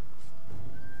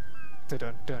 Dun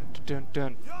dun dun dun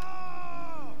dun.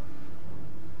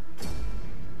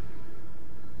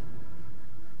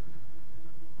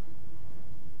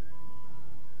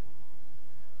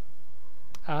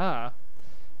 Ah,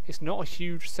 it's not a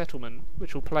huge settlement,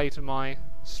 which will play to my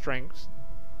strengths.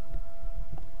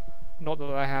 Not that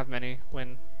I have many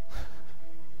when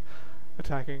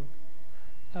attacking.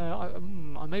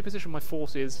 I may position my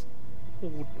forces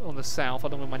all on the south,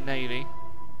 along with my navy.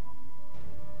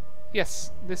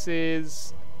 Yes, this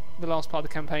is the last part of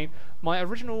the campaign. My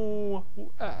original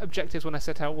objectives when I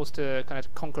set out was to kind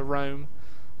of conquer Rome.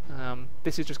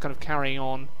 This is just kind of carrying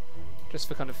on, just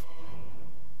for kind of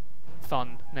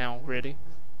fun now, really.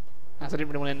 As I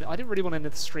didn't really want to end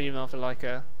the stream after like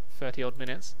 30 odd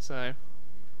minutes, so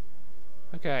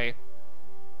okay.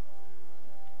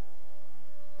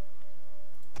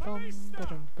 Romans,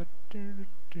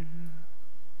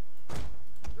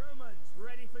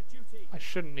 ready for duty. I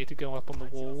shouldn't need to go up on the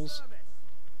walls.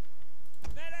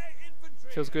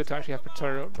 Feels good to actually have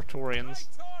Praetorians.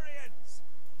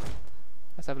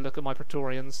 Let's have a look at my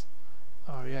Praetorians.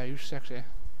 Oh yeah, you sexy.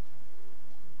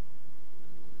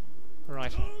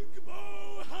 Right.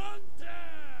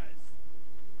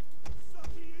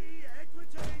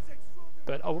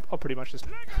 But I'll pretty much just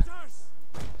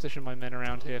position my men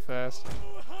around here first.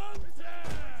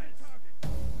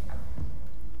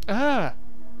 Ah!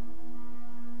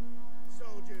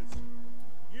 Soldiers,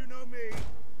 you know me,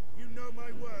 you know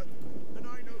my worth, and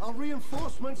I know our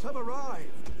reinforcements have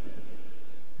arrived.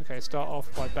 Okay, start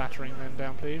off by battering them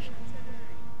down, please.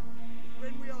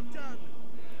 When we are done,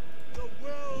 the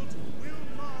world will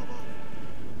marvel.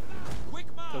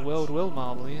 Quick march. The world will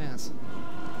marvel, yes.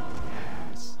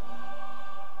 Yes.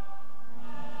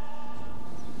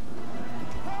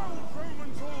 How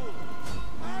Romans all!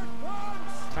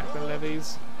 Advance! Attack the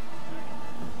levies.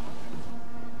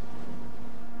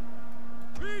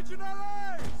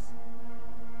 Legionaries!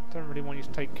 Don't really want you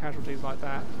to take casualties like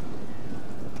that.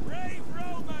 Brave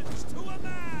Romans to a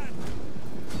man.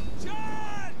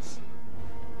 Charge!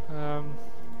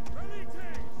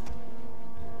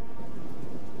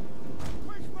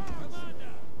 Quick march!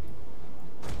 Commander,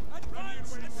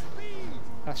 advance at speed.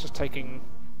 That's just taking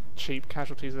cheap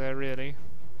casualties there, really.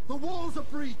 The walls are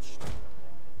breached!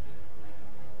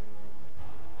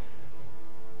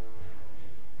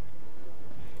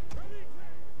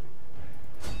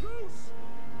 Loose!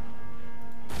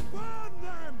 Burn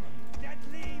them!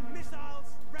 Deadly missiles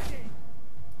ready!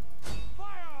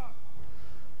 Fire!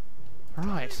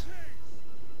 Right.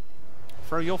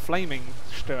 Throw your flaming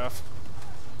stuff.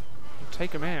 And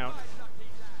take them out.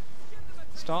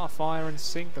 Start a fire and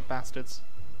sink the bastards.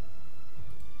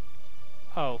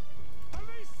 Oh.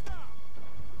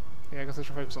 Yeah, I guess I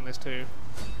should focus on this too.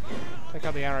 Take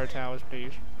out the arrow towers,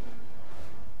 please.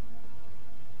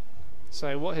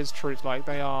 So, what are his troops like?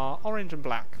 They are orange and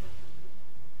black.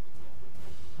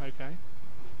 Okay.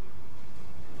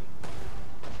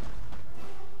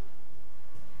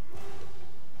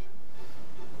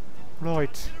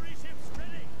 Right.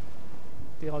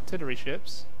 The artillery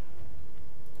ships.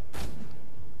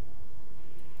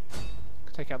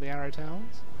 Take out the arrow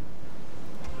towers.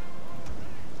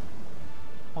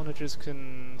 Onagers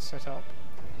can set up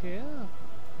here.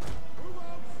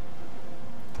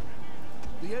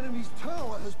 The enemy's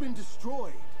tower has been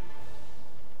destroyed.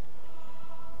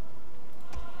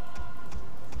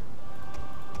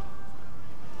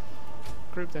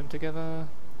 Group them together,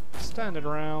 stand it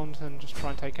around, and just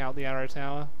try and take out the arrow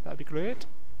tower. That'd be great.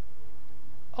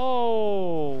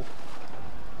 Oh!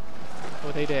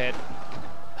 Oh, they did.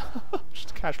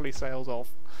 Just casually sails off.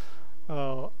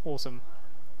 Oh, awesome.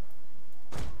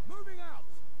 Moving out!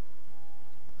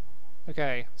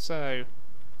 Okay, so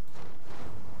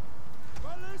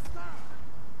Ballista!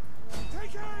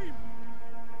 Take aim!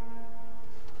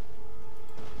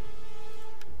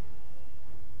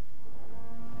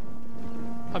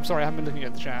 I'm sorry, I haven't been looking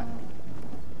at the chat.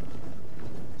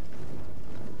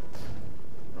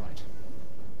 Right.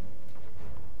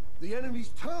 The enemy's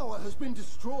tower has been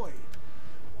destroyed.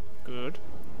 Good.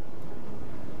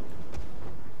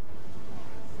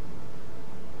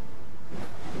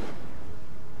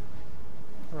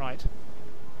 Right.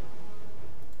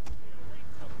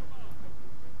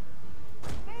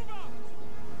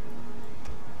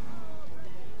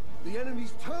 The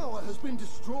enemy's tower has been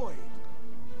destroyed.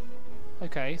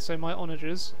 Okay, so my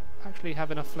onagers actually have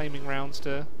enough flaming rounds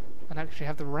to, and actually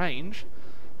have the range,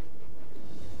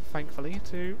 thankfully,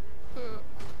 to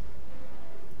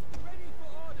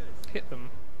hit them.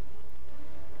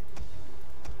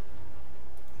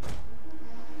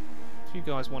 If you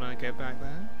guys want to get back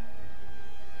there,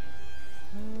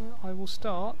 I will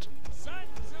start Sons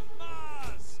of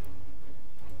Mars!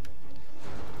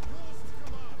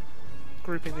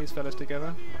 grouping these fellas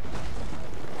together.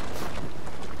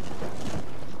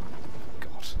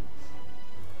 God.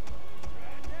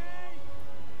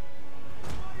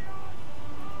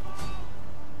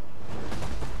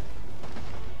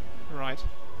 Right.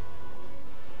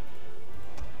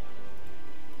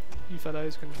 You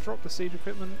fellows can drop the siege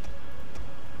equipment.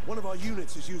 One of our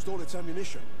units has used all its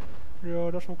ammunition.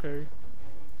 Yeah, that's okay.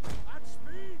 At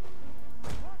speed!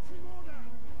 Marching order!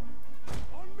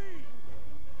 On me!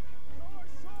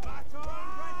 Battle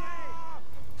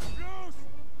ready! Loose!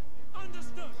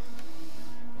 Understood!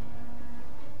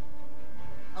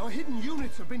 Our hidden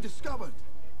units have been discovered.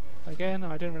 Again,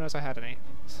 I didn't realise I had any.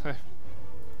 So.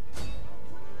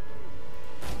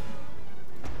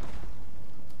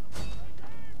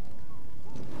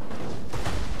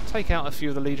 Take out a few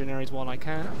of the legionaries while I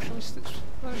can.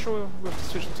 I'm not sure we'll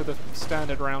switch to the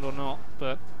standard round or not,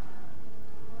 but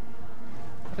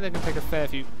I think they can take a fair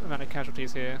few amount of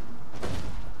casualties here.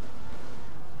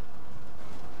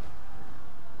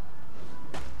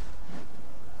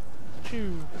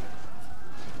 Achoo!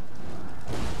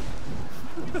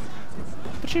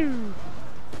 Achoo!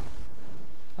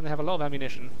 And they have a lot of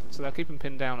ammunition, so they'll keep them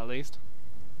pinned down at least.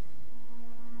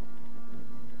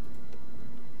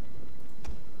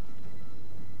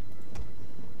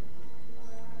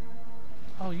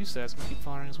 Oh, you sirs can keep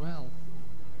firing as well.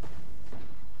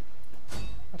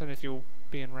 I don't know if you'll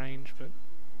be in range, but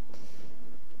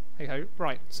hey ho.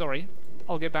 Right, sorry.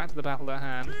 I'll get back to the battle at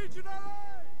hand. Legionary!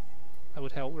 That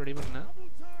would help, really, wouldn't it? Double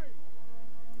time!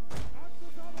 At the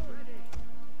double! Ready!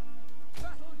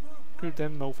 Battle group! Group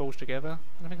them molefoles together.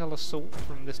 And I think I'll assault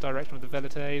from this direction with the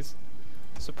Velites,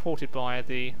 supported by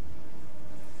the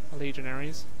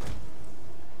legionaries.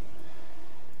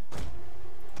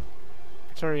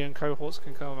 Praetorian cohorts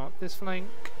can come up this flank,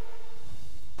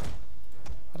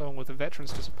 along with the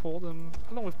veterans to support them,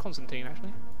 along with Constantine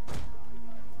actually.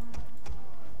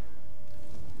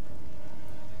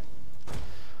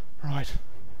 Right.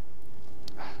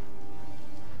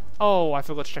 Oh, I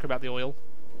forgot to check about the oil.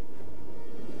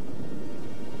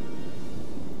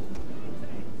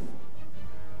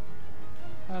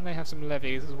 And they have some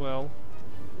levies as well.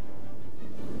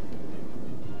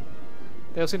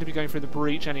 They'll seem to be going through the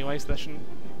breach anyway, so that shouldn't...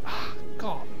 Ah,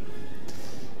 God.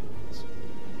 It's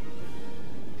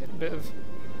getting a bit of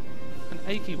an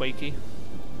achy wakey.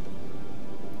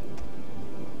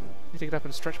 Need to get up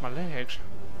and stretch my legs.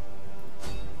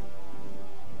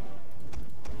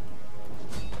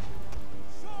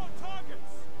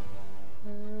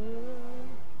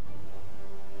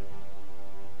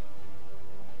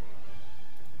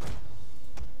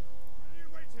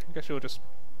 I guess you're just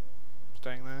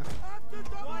staying there.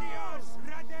 Warriors,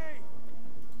 ready!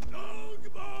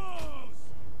 Longbows!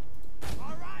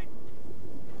 All right!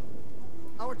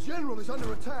 Our general is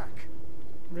under attack.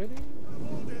 Really?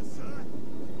 Orders, sir.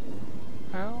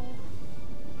 How?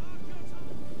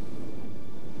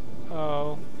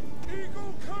 Oh.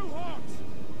 Eagle cohort!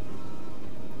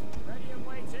 Ready and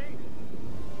waiting.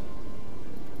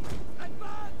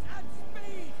 Advance at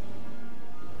speed!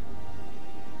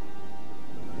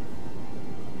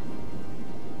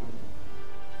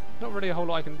 Not really a whole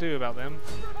lot I can do about them.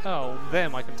 Oh,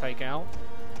 them I can take out.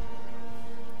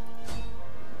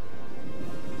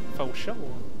 For sure.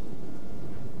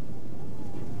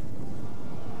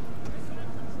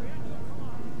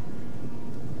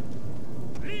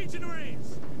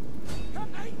 Legionaries!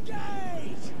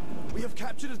 Engage! We have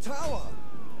captured a tower.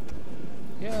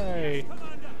 Yay!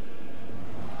 Commander!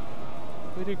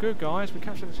 We did good, guys. We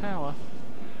captured the tower.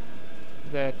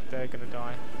 They're gonna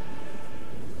die.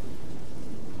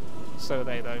 So are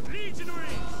they, though. Legionaries!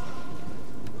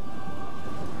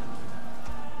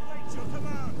 Wait your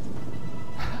command!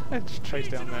 Just chase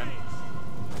down them.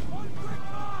 On quick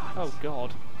march! Oh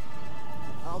God.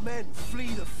 Our men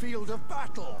flee the field of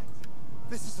battle.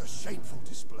 This is a shameful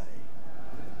display.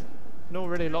 Not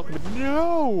really a lot.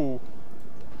 No!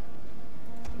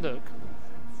 Look,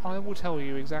 I will tell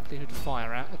you exactly who to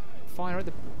fire at. Fire at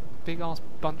the big ass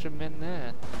bunch of men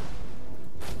there.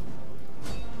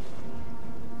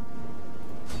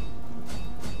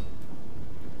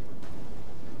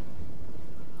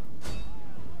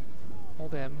 Or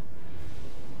them.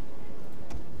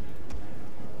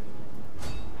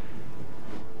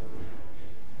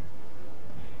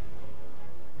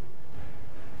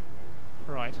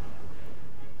 Right.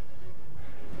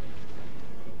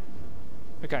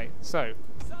 Okay, so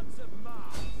Sons of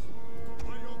Mars!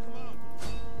 By your command!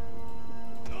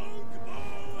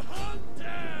 Longbow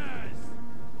hunters!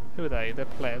 who are they? They're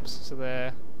plebs, so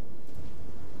they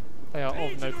are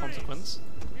of no consequence.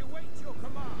 We await your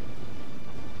command!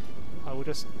 I will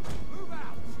just Move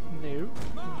out! no.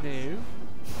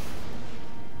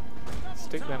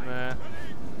 Stick them there.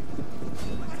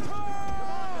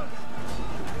 Charge!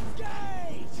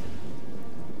 Engage!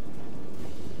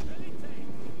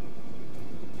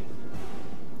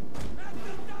 At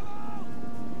the double!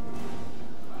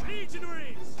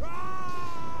 Legionaries!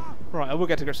 Ah! Right, I will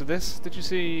get to grips with this. Did you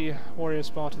see Warrior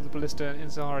Spartans, Ballista,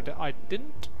 and Zara? I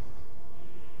didn't.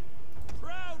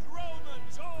 Proud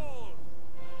Romans all!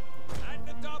 At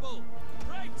the double!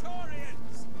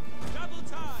 Praetorians! Double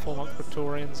time! 4 monk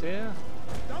Praetorians here.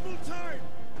 Double time!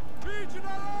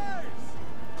 Legionaries!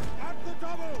 At the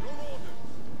double! Your orders!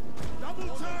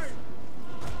 Double time!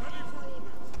 Ready for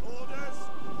orders! Orders!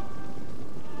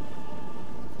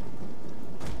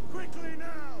 Quickly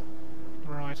now!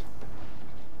 Right.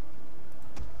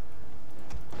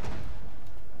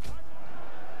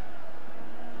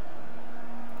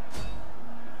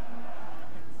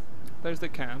 Those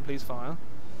that can, please fire.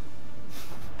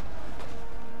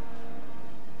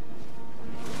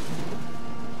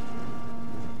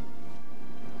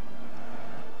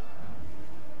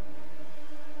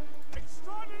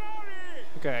 Extraordinary!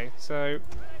 Okay, so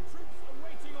Troops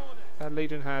awaiting orders! that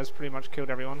legion has pretty much killed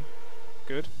everyone.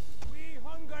 Good. We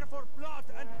hunger for blood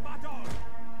and battle!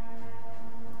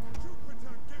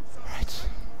 Jupiter gives us Right.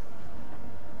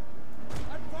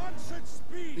 advance at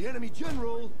speed! The enemy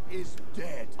general is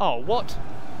dead. Oh, what?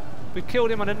 We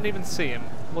killed him, I didn't even see him.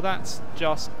 Well, that's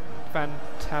just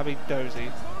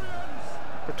fantabby-dozy.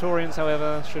 Praetorians,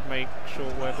 however, should make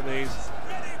short work of these.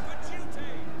 Ready for duty!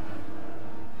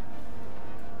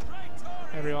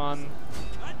 Praetorians! Everyone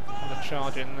on the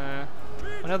charge in there.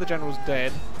 I know the general's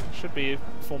dead. It should be a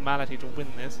formality to win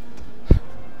this.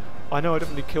 I know I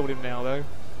definitely killed him now, though.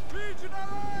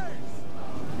 Legionaries!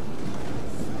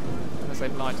 Unless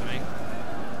they've lied to me.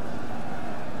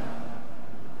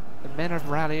 The men have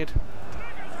rallied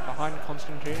behind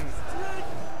Constantine.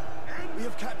 We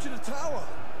have captured a tower.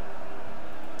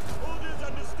 Orders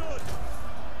understood!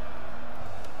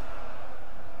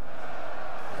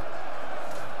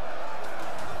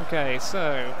 Okay,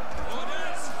 so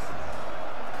Orders!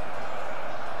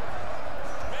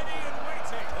 Ready and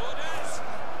waiting!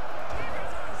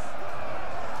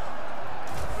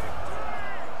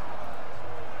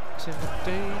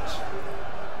 Intimidate.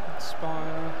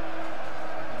 Inspire.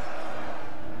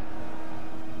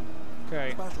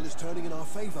 Okay. Battle is turning in our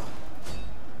favor.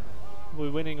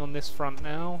 We're winning on this front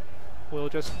now. We'll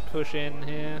just push in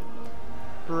here.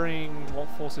 Bring what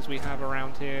forces we have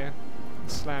around here.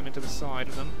 And slam into the side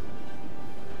of them.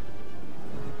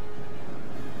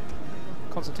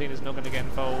 Constantine is not going to get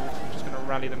involved. I'm just going to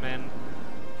rally the men.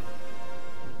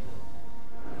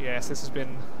 Yes, this has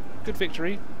been a good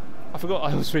victory. I forgot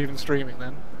I was even streaming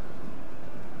then.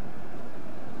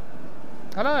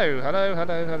 Hello, hello,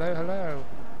 hello, hello, hello.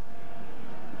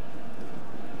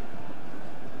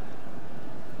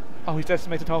 Oh, he's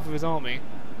decimated half of his army.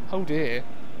 Oh dear.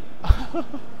 You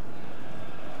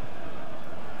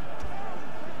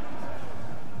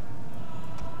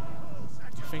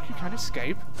think you can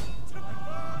escape?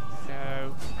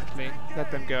 No, actually,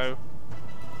 let them go.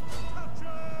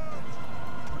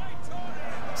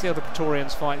 See how the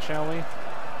Praetorians fight, shall we?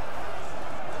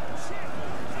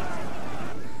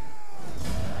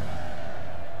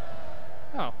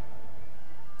 Oh.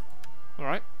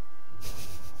 Alright.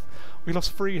 We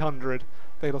lost 300.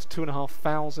 They lost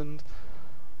 2,500.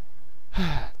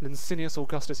 Licinius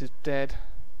Augustus is dead.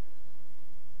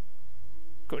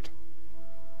 Good.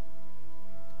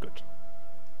 Good.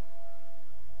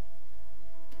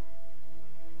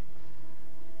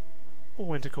 All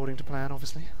went according to plan,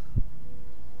 obviously.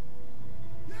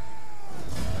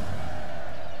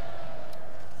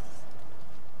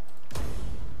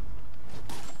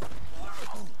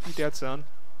 You dead, son.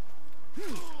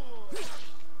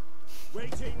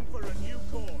 Waiting for a new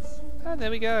course. And there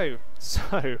we go.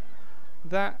 So,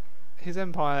 his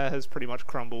empire has pretty much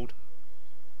crumbled.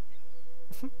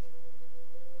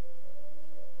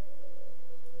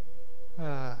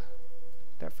 That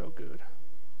felt good.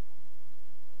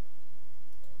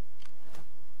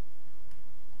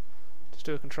 Just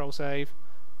do a control save.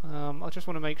 I just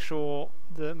want to make sure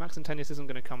that Maxentenius isn't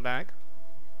going to come back.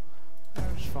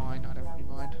 It's fine, I don't really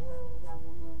mind.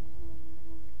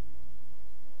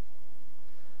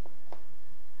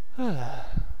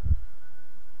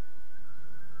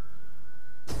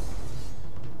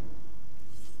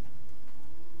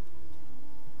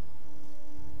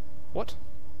 What?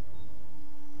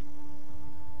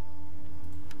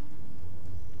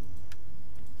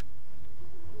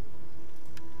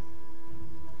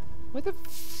 Where the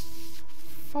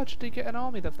fudge did he get an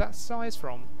army of that size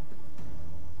from?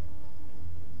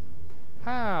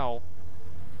 How?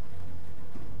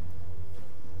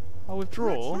 I'll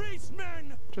withdraw, Retreat,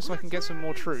 men! just so I can get some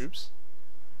more troops.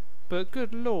 But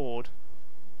good lord.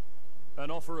 An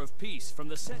offer of peace from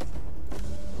the set.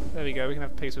 There we go, we can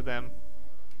have peace with them.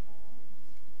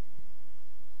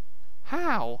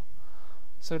 How?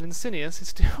 So Licinius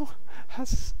still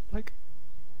has, like,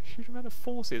 a huge amount of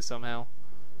forces somehow.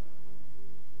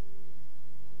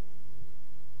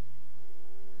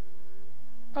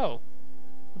 Oh.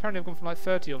 Apparently I've gone from like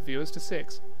 30 odd viewers to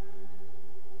 6.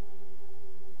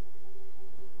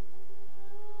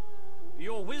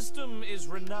 Your wisdom is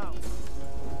renowned.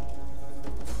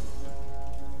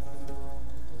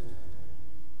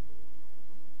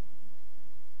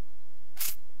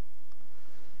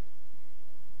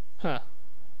 Huh.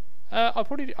 I'm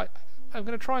going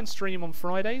to try and stream on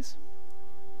Fridays.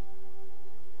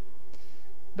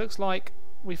 Looks like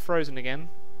we've frozen again.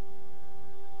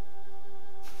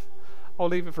 I'll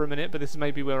leave it for a minute, but this is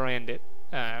maybe where I end it.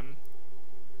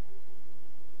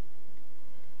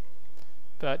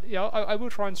 But yeah, I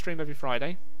will try and stream every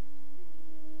Friday.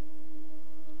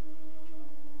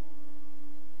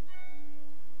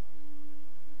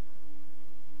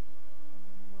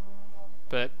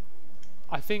 But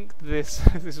I think this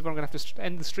is where I'm going to have to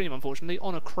end the stream, unfortunately,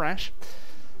 on a crash.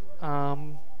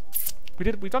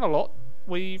 We've done a lot.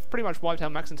 We've pretty much wiped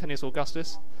out Maxentenius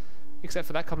Augustus, except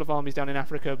for that couple of armies down in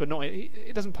Africa. But not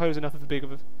it doesn't pose enough of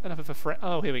a threat.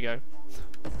 Oh, here we go.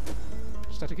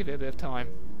 Just have to give it a bit of time.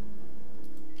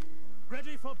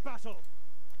 Ready for battle.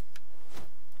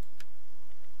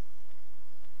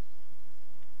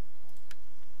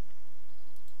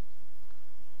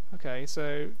 Okay,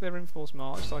 so they're in force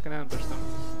march, so I can ambush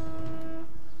them.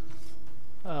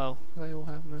 Oh, they all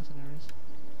have mercenaries.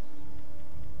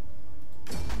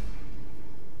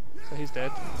 So he's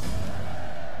dead.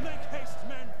 Make haste,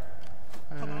 men.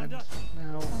 And Commander.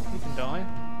 now he can die.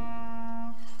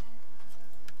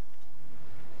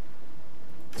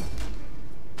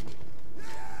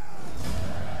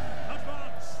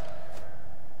 Advance.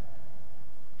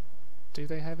 Do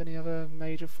they have any other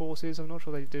major forces? I'm not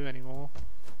sure they do anymore.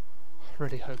 I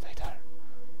really hope they don't.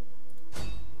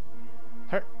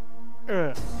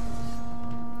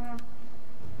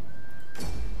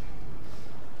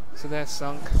 So they're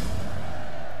sunk.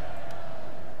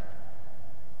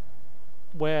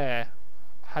 Where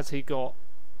has he got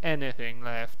anything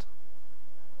left?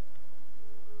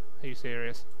 Are you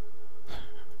serious?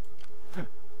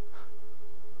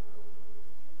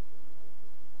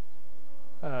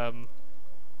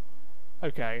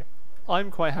 Okay.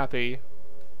 I'm quite happy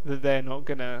that they're not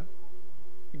gonna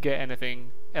get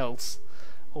anything else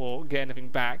or get anything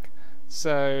back.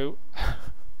 So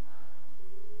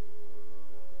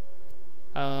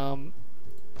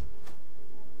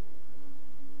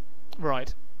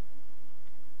right.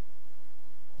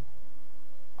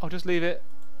 I'll just leave it.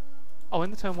 I'll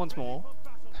end the turn once more.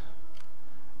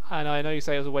 And I know you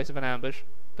say it was a waste of an ambush,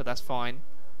 but that's fine.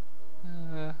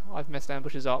 I've messed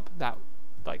ambushes up that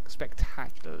like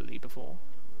spectacularly before.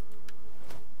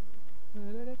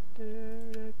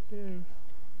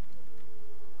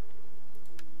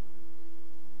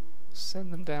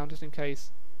 Send them down just in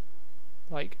case.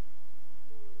 Like,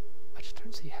 I just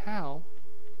don't see how.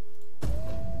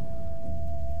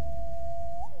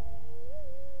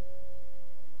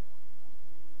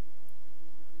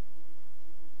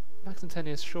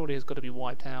 Constantine surely has got to be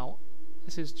wiped out.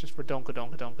 This is just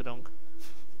redonka-donka-donka-donk.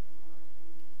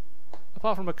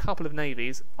 Apart from a couple of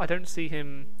navies, I don't see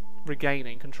him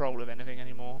regaining control of anything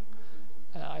anymore.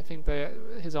 I think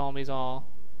his armies are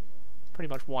pretty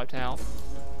much wiped out.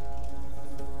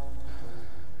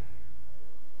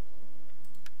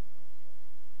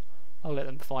 I'll let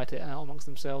them fight it out amongst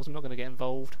themselves. I'm not going to get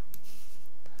involved.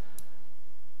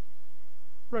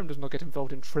 Rome does not get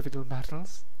involved in trivial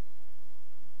matters.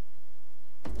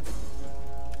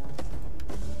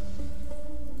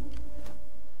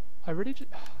 I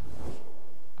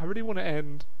really want to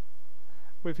end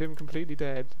with him completely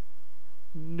dead.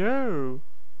 No!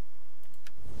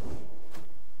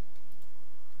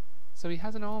 So he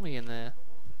has an army in there.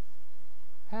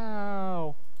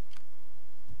 How?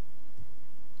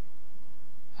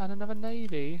 And another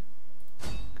navy?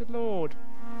 Good lord.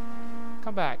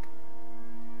 Come back.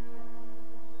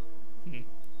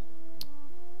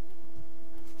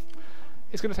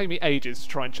 It's going to take me ages to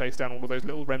try and chase down all of those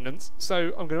little remnants,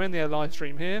 so I'm going to end the live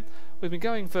stream here. We've been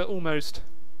going for almost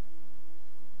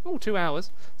 2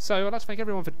 hours, so I'd like to thank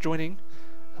everyone for joining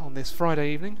on this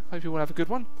Friday evening. Hope you all have a good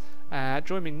one.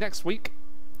 Join me next week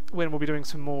when we'll be doing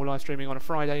some more live streaming on a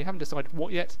Friday. Haven't decided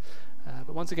what yet,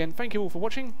 but once again, thank you all for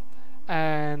watching,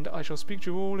 and I shall speak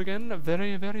to you all again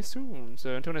very, very soon.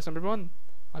 So until next time, everyone,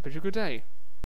 I bid you a good day.